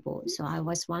understandable. So I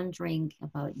was wondering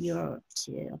about your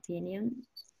opinion.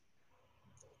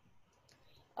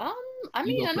 I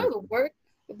mean, I know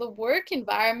the work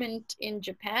environment in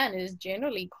Japan is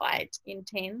generally quite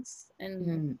intense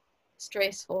and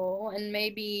stressful, and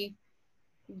maybe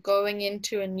going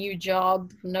into a new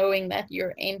job knowing that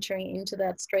you're entering into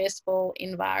that stressful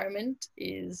environment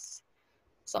is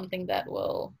something that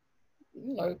will,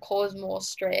 you know, cause more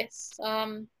stress.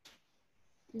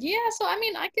 Yeah, so I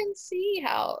mean, I can see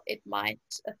how it might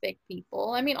affect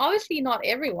people. I mean, obviously not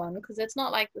everyone, because it's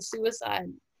not like the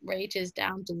suicide rate is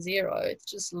down to 0, it's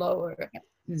just lower.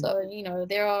 So, you know,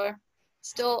 there are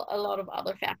still a lot of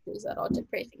other factors that are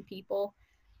depressing people,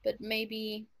 but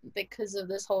maybe because of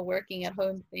this whole working at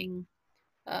home thing,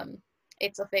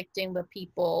 it's affecting the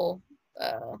people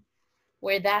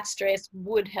where that stress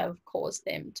would have caused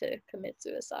them to commit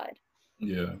suicide.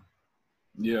 Yeah,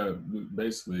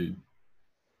 basically,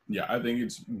 yeah, I think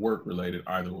it's work related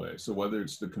either way. So whether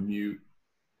it's the commute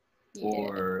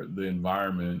or the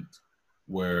environment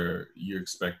where you're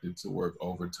expected to work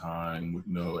overtime with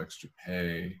no extra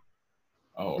pay,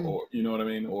 or you know what I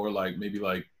mean, or like maybe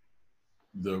like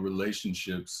the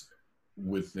relationships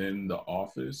within the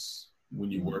office when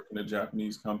you work in a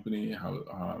Japanese company, how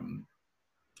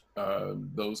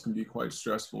those can be quite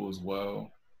stressful as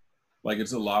well. Like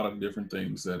it's a lot of different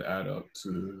things that add up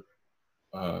to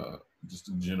uh, just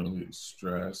a generally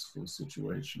stressful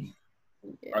situation.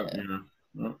 Yeah.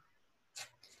 Yeah.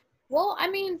 Well, I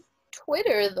mean,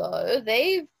 Twitter though,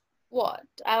 they've what?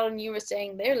 Alan, you were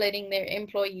saying they're letting their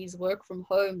employees work from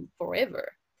home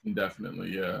forever.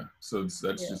 Definitely, yeah. So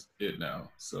that's Yeah. just it now.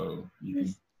 So you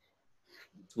can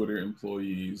Twitter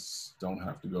employees don't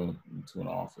have to go to an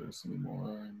office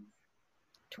anymore.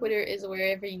 Twitter is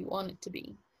wherever you want it to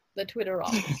be. The Twitter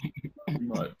office. Pretty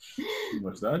much, pretty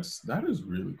much. That is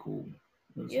really cool.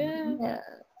 That's really Yeah.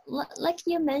 Yeah, like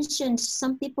you mentioned,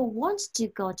 some people want to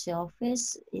go to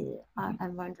office.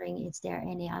 I'm wondering, is there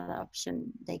any other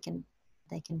option they can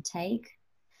take,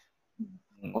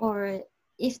 cool. or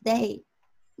if they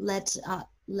let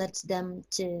them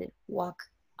to walk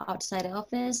outside the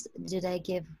office, do they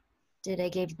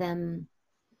give them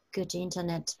good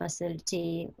internet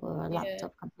facility or a Yeah.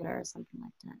 laptop computer or something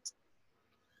like that?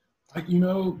 Like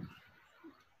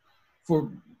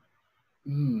for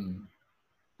mm,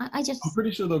 I I'm just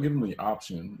pretty sure they'll give them the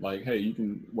option. Like, hey, you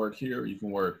can work here, or you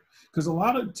can work because a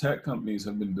lot of tech companies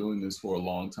have been doing this for a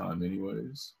long time,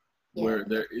 anyways. yeah Where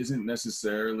there isn't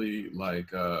necessarily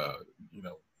like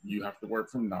you have to work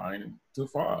from 9 to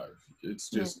 5. It's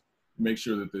yeah just make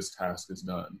sure that this task is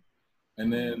done.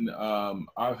 And then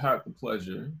I've had the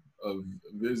pleasure of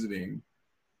visiting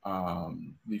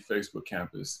the Facebook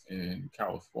campus in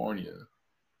California.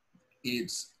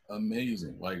 It's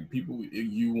amazing. Like people,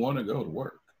 you want to go to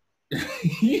work.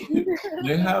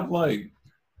 They have like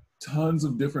tons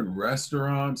of different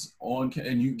restaurants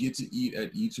and you get to eat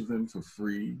at each of them for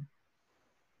free.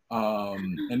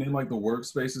 And then like the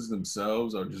workspaces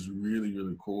themselves are just really,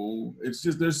 really cool. It's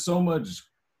just there's so much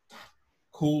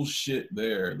cool shit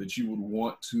there that you would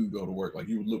want to go to work. Like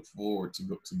you would look forward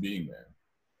to being there.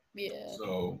 Yeah.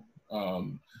 So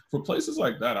for places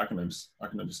like that, I can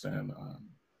understand.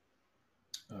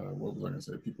 What was I gonna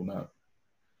say?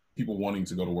 People wanting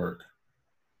to go to work.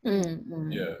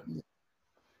 mm. Yeah,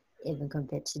 Even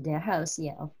compared to their house,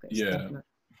 yeah, of course, yeah, definitely.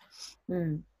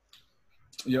 Mm.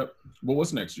 yep. But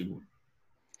what's next, Jude?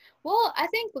 Well, I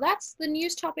think that's the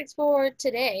news topics for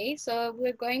today. So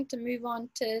we're going to move on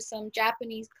to some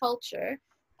Japanese culture.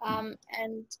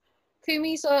 And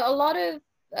Kumi, so a lot of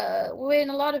when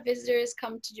a lot of visitors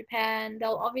come to Japan,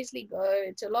 they'll obviously go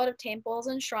to a lot of temples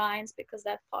and shrines because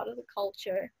that's part of the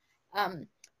culture. Um,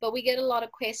 but we get a lot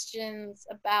of questions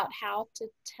about how to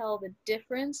tell the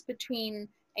difference between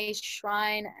a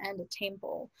shrine and a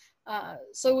temple.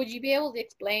 So would you be able to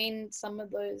explain some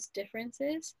of those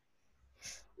differences?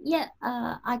 Yeah,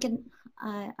 I can.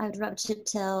 I'd rather to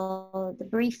tell the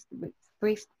brief,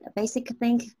 basic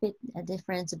thing, a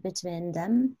difference between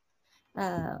them.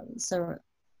 So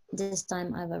this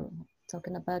time I will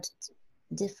talking about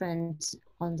different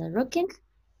on the looking,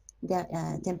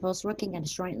 the temples looking and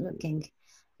shrine looking.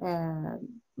 Uh,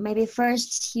 Maybe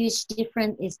first huge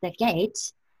difference is the gate.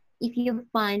 If you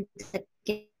find the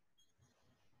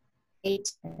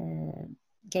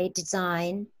gate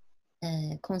design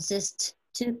consists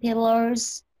two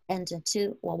pillars and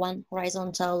two or one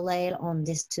horizontal layer on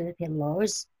these two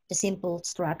pillars. The simple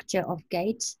structure of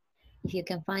gate. If you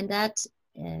can find that,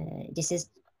 this is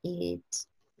it.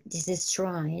 This is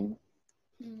shrine.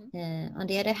 On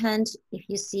the other hand, if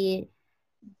you see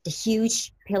the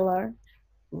huge pillar,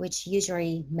 which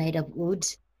usually made of wood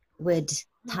with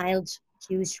tiled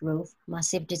huge roof,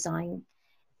 massive design,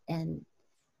 and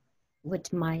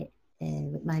with my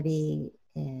be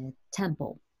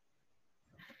temple.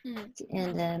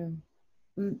 And then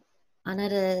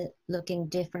another looking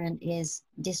different is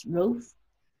this roof.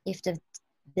 If the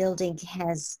building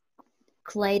has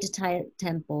clay tile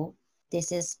temple,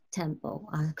 this is temple.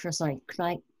 Sorry,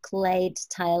 clay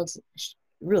tiled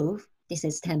roof. This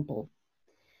is temple.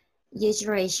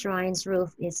 Usually, shrine's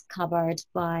roof is covered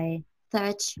by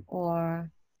thatch or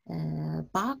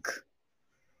bark,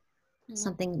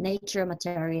 something nature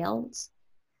materials.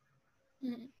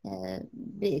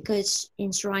 Because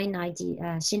in shrine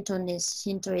idea,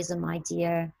 Shintoism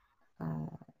idea,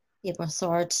 people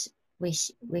thought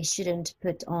we shouldn't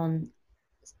put on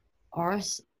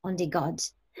earth on the god.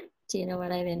 Do you know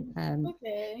what I mean?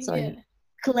 Okay, Sorry, yeah.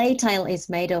 clay tile is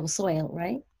made of soil,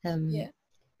 right? Yeah.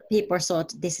 People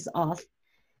thought this is off,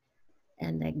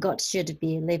 and God should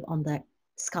be live on the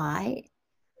sky.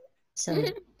 So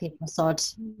people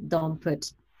thought don't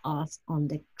put earth on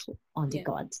the Yeah.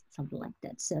 god, something like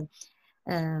that. So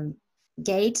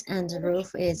gate and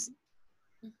roof is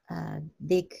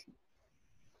big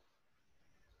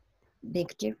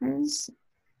difference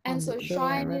And on so their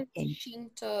shrine is routine.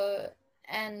 Shinto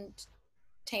and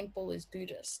temple is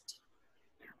Buddhist.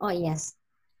 Oh yes,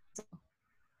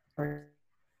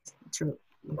 true.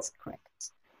 It's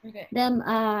correct. Okay. Then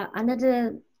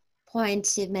another point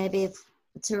maybe if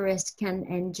tourists can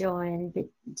enjoy the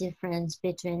difference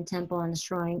between temple and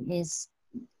shrine is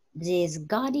these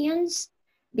guardians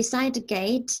beside the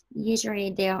gate.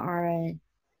 Usually there are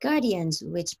guardians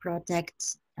which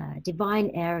protect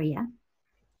divine area.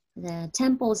 The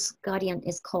temple's guardian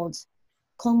is called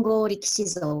Kongo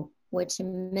Rikshizo, which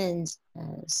means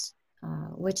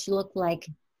which look like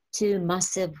two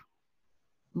massive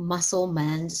muscle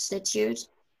man statues.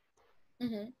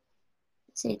 Mm-hmm.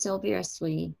 So it's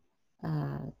obviously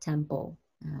temple.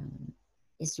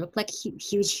 It looks like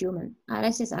huge human.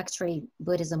 This is actually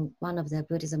Buddhism, one of the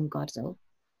Buddhism gods though.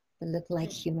 They look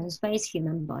like human face,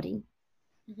 human body.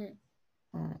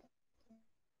 Mm-hmm.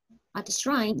 At the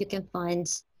shrine, you can find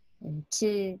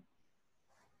two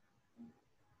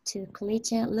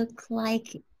creatures look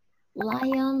like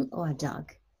lion or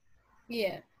dog.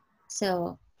 Yeah.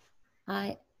 So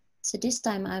this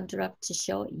time I would love to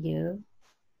show you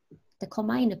the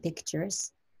Komainu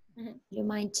pictures. Mm-hmm.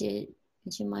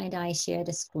 Would you mind I share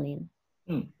the screen?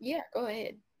 Yeah, go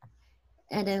ahead.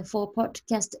 And then for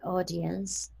podcast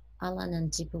audience, Alan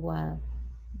and Jibwa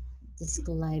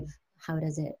describe how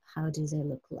do they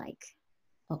look like?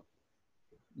 Oh,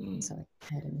 sorry,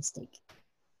 I had a mistake.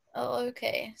 Oh,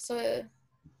 okay. So.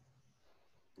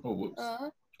 Oh, whoops.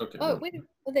 Okay. Oh, wait.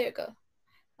 Oh, there you go.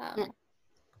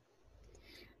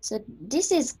 So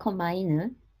this is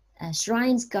Komainu,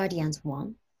 Shrine's Guardians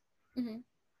one. Mm-hmm.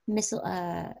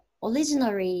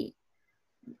 Originally,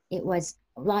 it was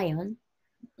lion,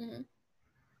 Mm-hmm.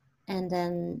 and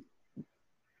then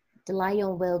the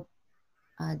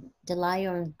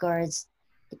lion guards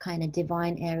the kind of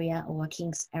divine area or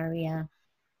king's area.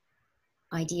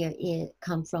 Idea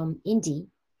come from India,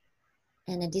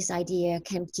 and this idea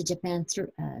came to Japan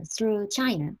through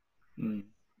China.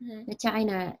 Mm-hmm.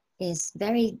 China is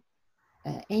very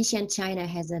ancient. China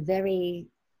has a very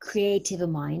creative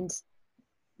mind.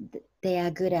 They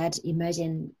are good at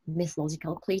emerging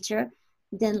mythological creature.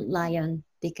 Then lion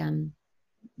become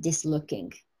this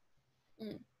looking.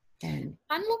 And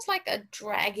looks like a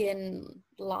dragon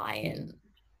lion.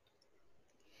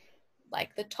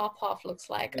 Like the top half looks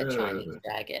like a Chinese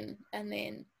dragon, and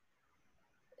then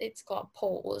it's got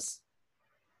paws.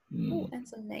 Oh, and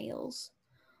some nails.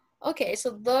 Okay,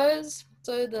 so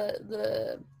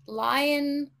the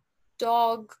lion,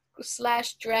 dog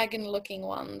 / dragon looking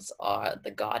ones are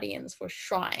the guardians for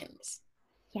shrines.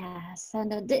 Yes,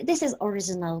 and this is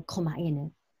original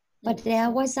Komainu. But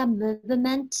there was a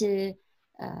movement to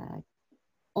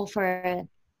offer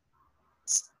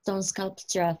stone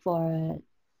sculpture for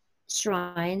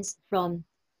shrines from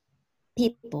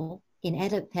people in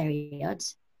Edo period.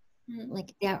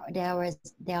 Like there were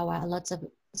lots of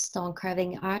stone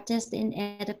carving artists in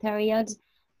Edo period,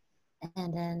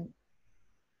 and then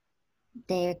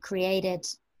they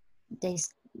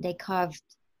carved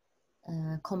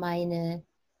Komainu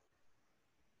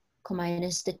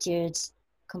statues,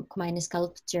 Komainu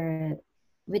sculpture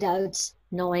without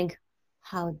knowing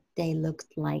how they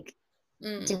looked like.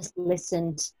 Just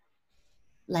listened,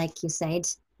 like you said,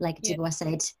 like Jibwa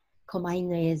said,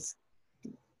 Komainu is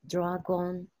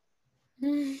dragon,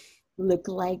 look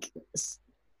like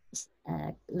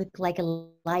a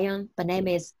lion, but name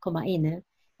is Komainu.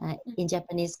 In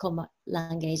Japanese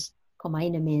language,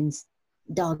 Komainu means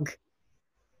dog.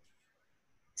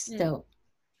 So,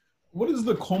 what does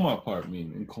the koma part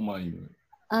mean in Komainu?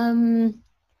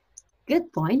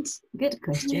 Good point. Good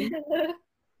question.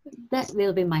 That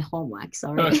will be my homework.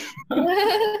 Sorry.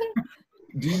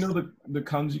 Do you know the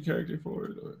kanji character for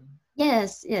it? Or?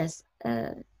 Yes.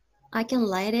 I can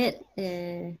light it,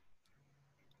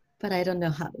 but I don't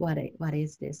know what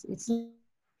is this. It's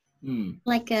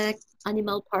like a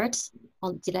animal part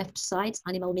on the left side,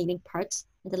 animal meaning part,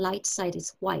 and the light side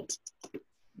is white.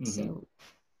 So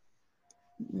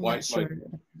white, sure.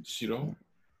 Like shiro?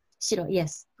 Shiro,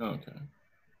 yes. Okay.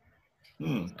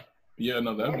 Yeah,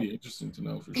 no, that'd be interesting to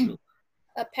know for sure.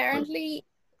 Apparently,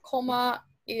 koma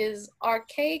is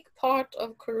archaic part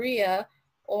of Korea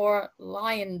or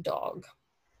lion dog.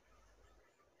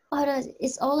 But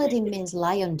it already means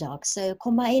lion dog. So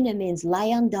Komainu means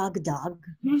lion dog.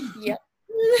 Yep.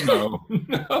 No.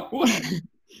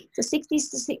 So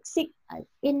 66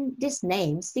 in this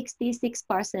name,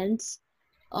 66%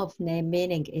 of name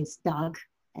meaning is dog,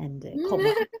 and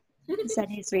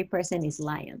 33% is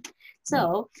lion.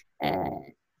 So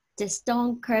the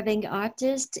stone carving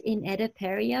artist in Edo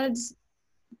periods,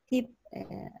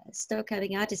 stone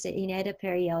carving artists in Edo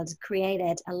periods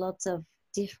created a lot of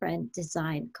different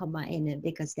design koma inu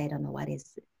because they don't know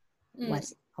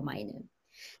what's koma inu.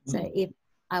 So if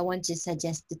I want to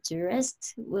suggest the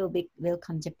tourist will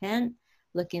come Japan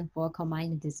looking for koma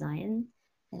inu design,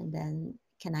 and then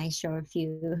can I show a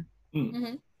few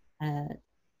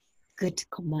good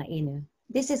koma inu?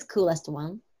 This is coolest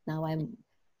one. Now I'm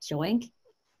showing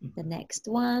the next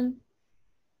one.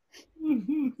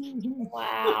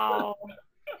 Wow.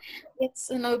 It's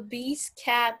an obese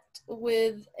cat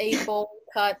with a bowl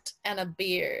cut and a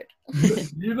beard.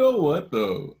 You know what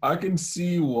though? I can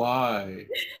see why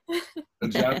a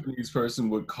Japanese person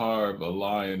would carve a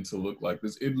lion to look like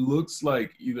this. It looks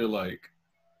like either like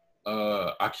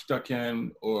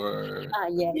Akita-ken or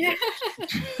Yeah.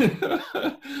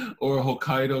 or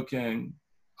Hokkaido-ken,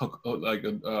 like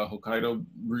a Hokkaido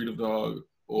breed of dog,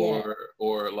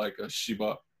 or like a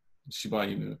Shiba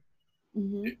Inu.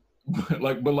 But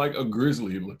like a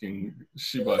grizzly looking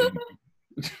Shiba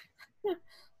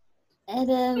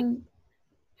Inu.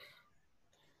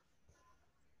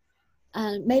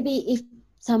 And maybe if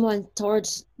someone told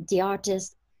the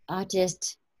artist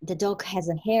the dog has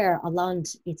a hair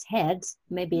around its head,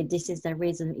 maybe this is the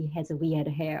reason it has a weird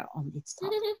hair on its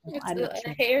top. It's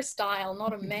a hairstyle,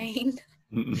 not a mane.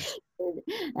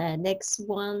 Next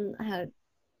one.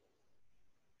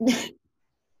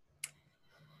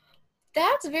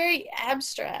 That's very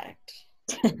abstract.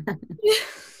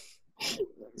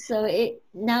 So it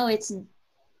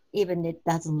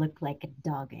doesn't look like a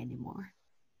dog anymore.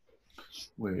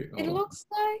 Wait. It looks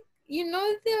like,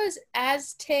 those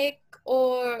Aztec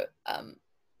or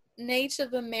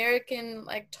Native American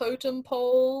like totem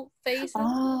pole faces.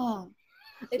 Oh,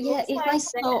 yeah. If I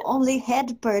saw only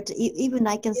head part, even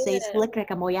I can say it looks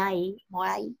like a moai.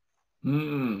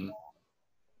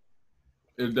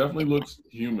 It definitely looks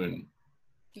human.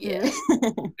 Yeah.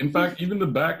 In fact, even the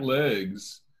back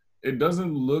legs, it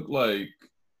doesn't look like.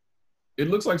 It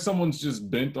looks like someone's just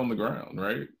bent on the ground,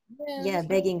 right? Yeah,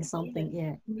 begging something.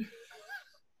 Yeah.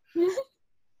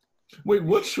 Wait,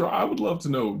 what shrine? I would love to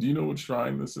know. Do you know what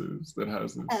shrine this is that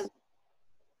has this?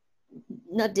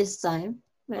 Not this time,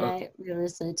 but I will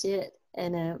research it,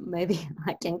 and maybe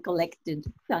I can collect the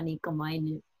funny koma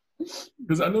inu.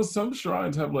 Because I know some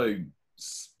shrines have like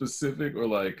specific or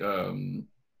like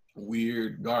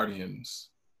weird guardians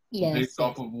based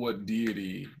off of what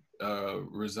deity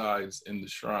resides in the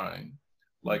shrine.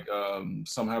 Like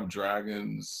some have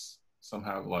dragons, some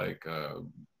have like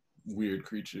weird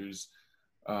creatures.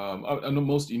 I know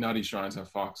most Inari shrines have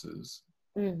foxes.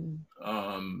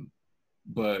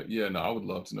 But yeah, no, I would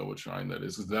love to know what shrine that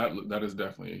is, because that is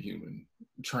definitely a human.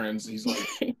 He's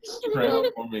like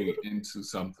transforming into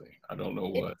something. I don't know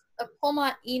what. It's a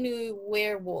koma inu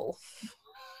werewolf.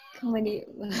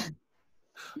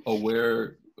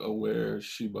 Aware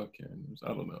Shiba Cans. I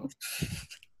don't know.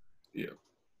 Yeah.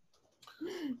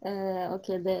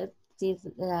 Okay,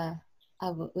 I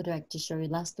would like to show you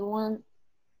last one.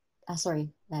 Sorry,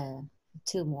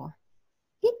 two more.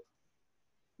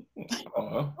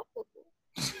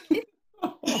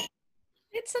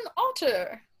 It's an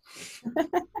otter.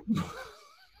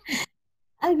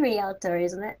 Ugly otter,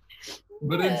 isn't it?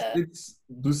 But it's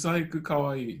Busaiku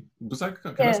kawaii.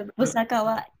 Busaiku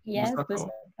Busakawa. Yeah,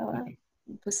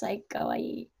 Busai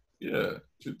kawaii. Yeah,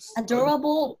 it's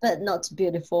adorable but not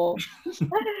beautiful.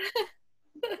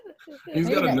 He's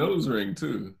got a nose ring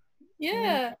too.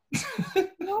 Yeah. I'm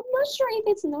not sure if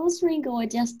it's nose ring or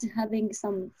just having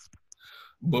some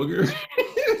booger.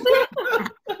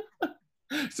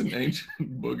 It's an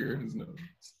ancient booger in his nose.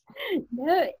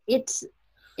 No, it's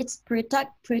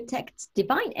protects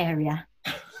divine area.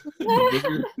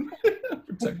 Booger.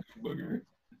 Protect the booger.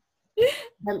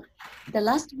 The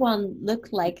last one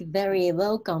looked like very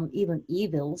welcome, even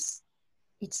evils.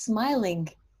 It's smiling.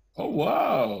 Oh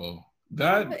wow.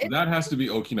 That has to be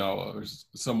Okinawa or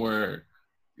somewhere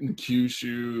in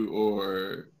Kyushu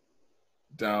or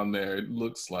down there. It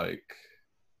looks like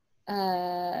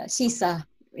Shisa,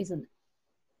 isn't it?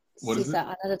 What is it?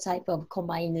 Another type of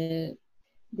koma inu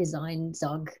design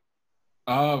dog.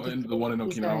 And the one in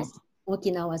Okinawa.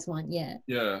 Okinawa's one, yeah.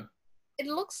 Yeah. It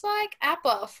looks like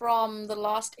Appa from The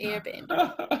Last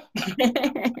Airbender.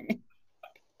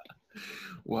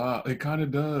 Wow, it kind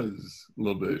of does a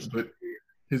little bit, but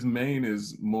his mane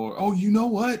is more. Oh, you know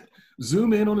what?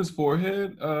 Zoom in on his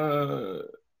forehead,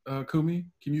 Kumi.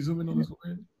 Can you zoom in on his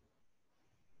forehead?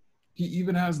 He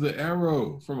even has the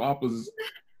arrow from Appa's.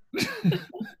 He's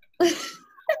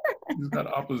got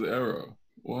Appa's arrow.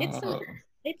 Wow.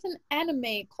 It's an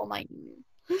anime koma inu.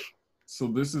 So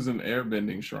this is an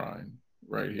airbending shrine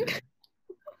right here.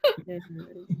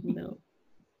 No.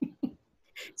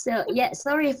 So yeah,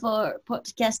 sorry for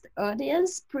podcast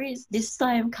audience. Please this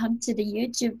time come to the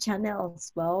YouTube channel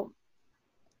as well.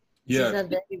 This is Yeah, a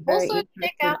very Also, check interesting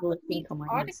out looking the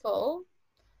commandments. article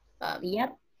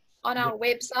Yep. on our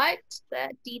website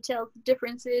that details the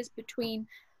differences between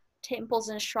temples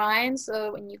and shrines.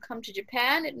 So when you come to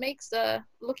Japan, it makes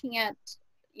looking at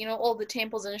all the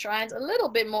temples and shrines a little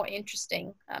bit more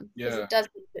interesting because yeah. it does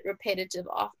get a bit repetitive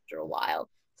after a while.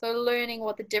 So learning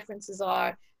what the differences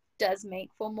are does make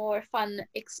for more fun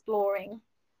exploring.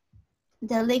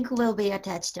 The link will be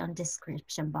attached on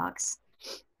description box.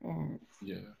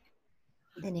 Yeah.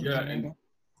 Then you Yeah, can read and it.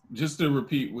 just to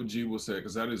repeat what Jibo said,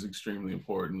 because that is extremely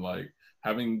important. Like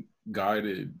having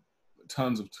guided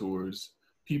tons of tours,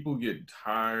 people get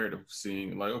tired of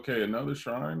seeing like, okay, another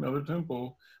shrine, another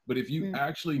temple. But if you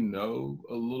actually know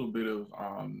a little bit of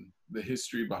the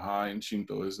history behind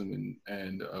Shintoism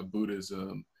and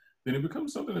Buddhism, then it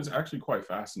becomes something that's actually quite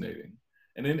fascinating.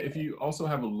 And then if you also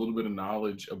have a little bit of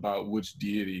knowledge about which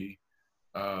deity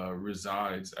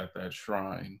resides at that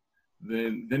shrine,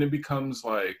 then it becomes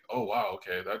like, oh wow,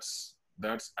 okay, that's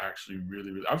actually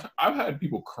really. I've had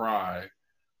people cry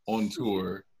on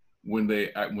tour when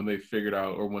they figured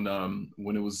out, or when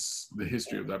it was the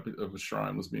history of a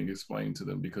shrine was being explained to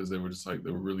them, because they were just like, they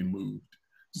were really moved.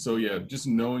 So yeah, just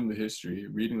knowing the history,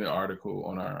 reading the article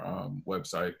on our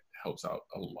website helps out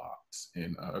a lot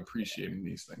in appreciating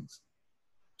these things.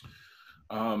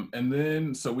 And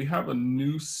then, so we have a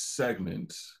new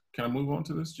segment. Can I move on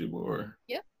to this, Jibo? Or?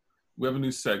 Yep. We have a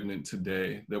new segment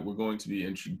today that we're going to be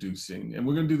introducing, and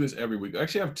we're going to do this every week. I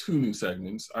actually have two new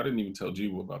segments. I didn't even tell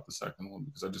Jibo about the second one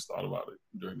because I just thought about it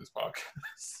during this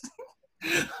podcast.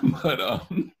 But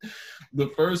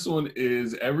the first one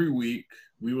is, every week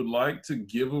we would like to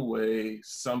give away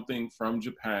something from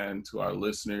Japan to our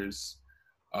listeners,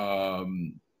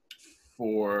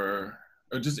 for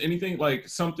or just anything, like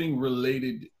something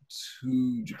related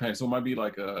to Japan. So it might be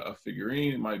like a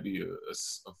figurine, it might be a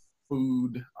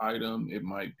food item, it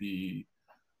might be,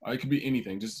 it could be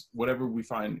anything, just whatever we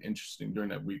find interesting during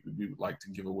that week, we would like to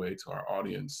give away to our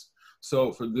audience.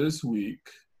 So for this week,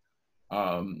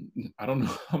 I don't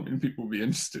know how many people will be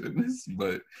interested in this,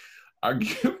 but our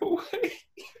giveaway.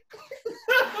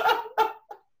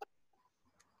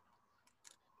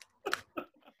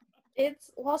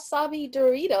 It's wasabi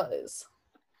Doritos.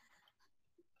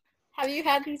 Have you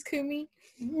had these, Kumi?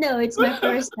 No, it's my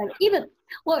first time. Even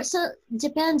so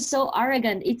Japan's so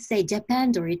arrogant. It say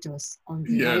Japan Doritos on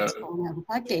the on the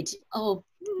package. Oh,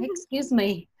 excuse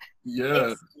me.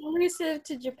 Yeah. Exclusive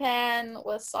to Japan,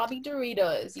 wasabi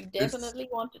Doritos. You definitely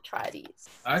want to try these.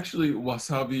 Actually,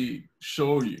 wasabi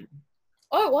shoyu.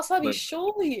 Oh, wasabi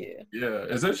shoyu. Yeah,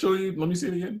 is that shoyu? Let me see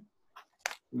it again.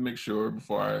 Make sure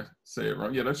before I say it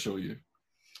wrong. Yeah, that's shoyu.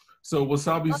 So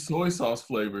wasabi soy sauce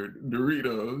flavored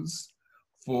Doritos.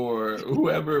 For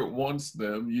whoever wants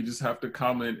them, you just have to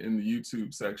comment in the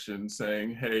YouTube section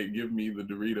saying, hey, give me the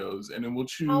Doritos, and then we'll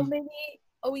choose. How many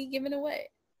are we giving away?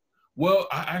 Well,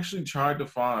 I actually tried to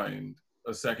find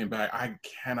a second bag. I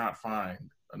cannot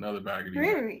find another bag of these.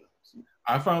 Really?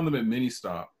 I found them at Mini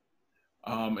Stop.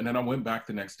 And then I went back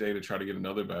the next day to try to get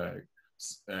another bag,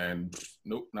 and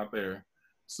nope, not there.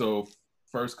 So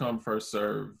first come, first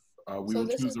serve. We will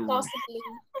choose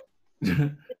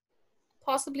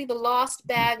possibly the last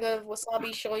bag of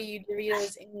wasabi shoyu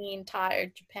Doritos in the entire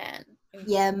Japan.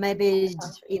 Yeah, maybe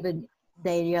even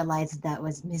they realized that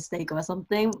was a mistake or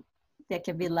something. That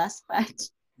can be last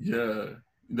batch. Yeah,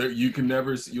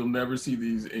 you'll never see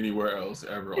these anywhere else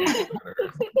ever on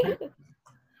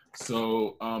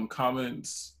So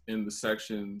comments in the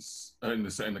sections in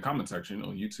the comment section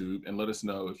on YouTube, and let us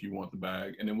know if you want the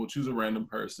bag, and then we'll choose a random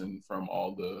person from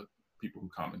all the people who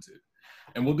commented,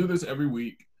 and we'll do this every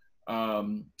week.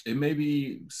 It may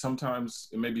be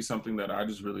something that I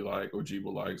just really like, or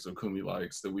Jibo likes, or Kumi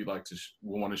likes, that we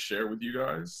want to share with you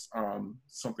guys.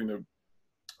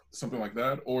 Something like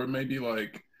that, or it may be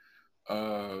like,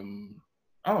 I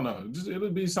don't know, it'll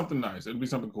be something nice, it'll be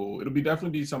something cool, it'll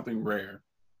definitely be something rare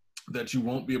that you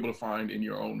won't be able to find in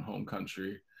your own home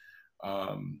country.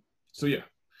 So yeah,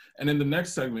 and then the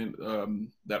next segment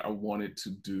that I wanted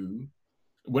to do,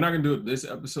 we're not gonna do it this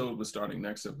episode, but starting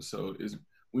next episode, is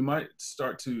we might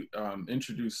start to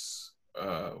introduce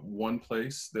one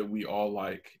place that we all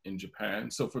like in Japan.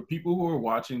 So for people who are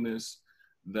watching this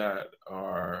that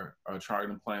are trying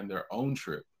to plan their own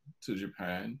trip to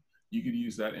Japan, you could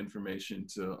use that information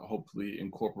to hopefully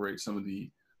incorporate some of the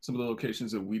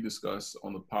locations that we discuss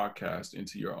on the podcast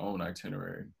into your own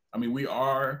itinerary. I mean, we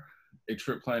are a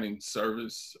trip planning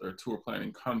service or tour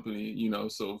planning company, you know,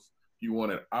 so if you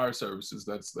wanted our services,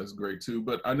 that's great too.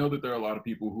 But I know that there are a lot of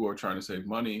people who are trying to save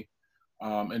money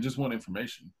and just want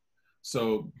information.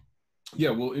 So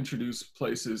yeah, we'll introduce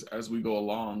places as we go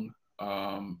along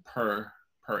per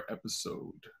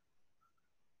episode.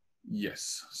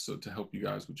 Yes, so to help you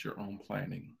guys with your own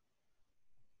planning.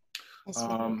 Yes, we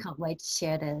can't wait to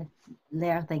share the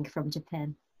Lair link from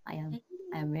Japan. I'm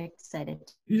very excited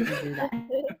to do that.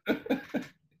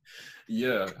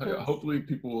 Yeah, hopefully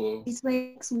people will. Please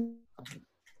wait.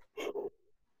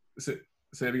 Say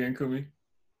it again, Kumi.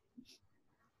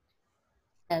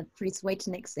 Please wait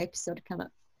the next episode to come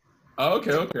up. Oh,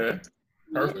 okay,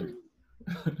 perfect.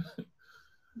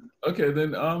 Okay,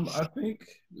 then I think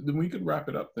then we could wrap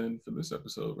it up then for this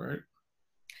episode, right?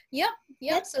 Yep.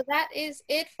 So that is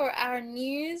it for our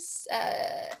news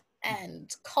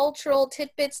and cultural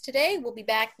tidbits today. We'll be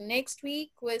back next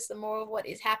week with some more of what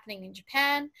is happening in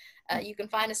Japan. You can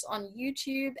find us on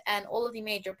YouTube and all of the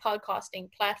major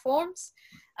podcasting platforms.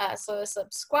 So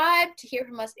subscribe to hear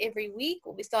from us every week.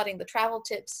 We'll be starting the travel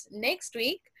tips next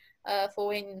week for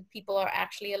when people are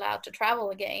actually allowed to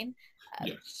travel again.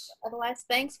 Yes. Otherwise,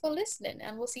 thanks for listening,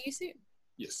 and we'll see you soon.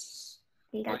 Yes.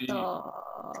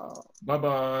 Arigato.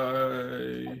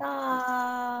 Bye-bye.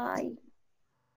 Bye.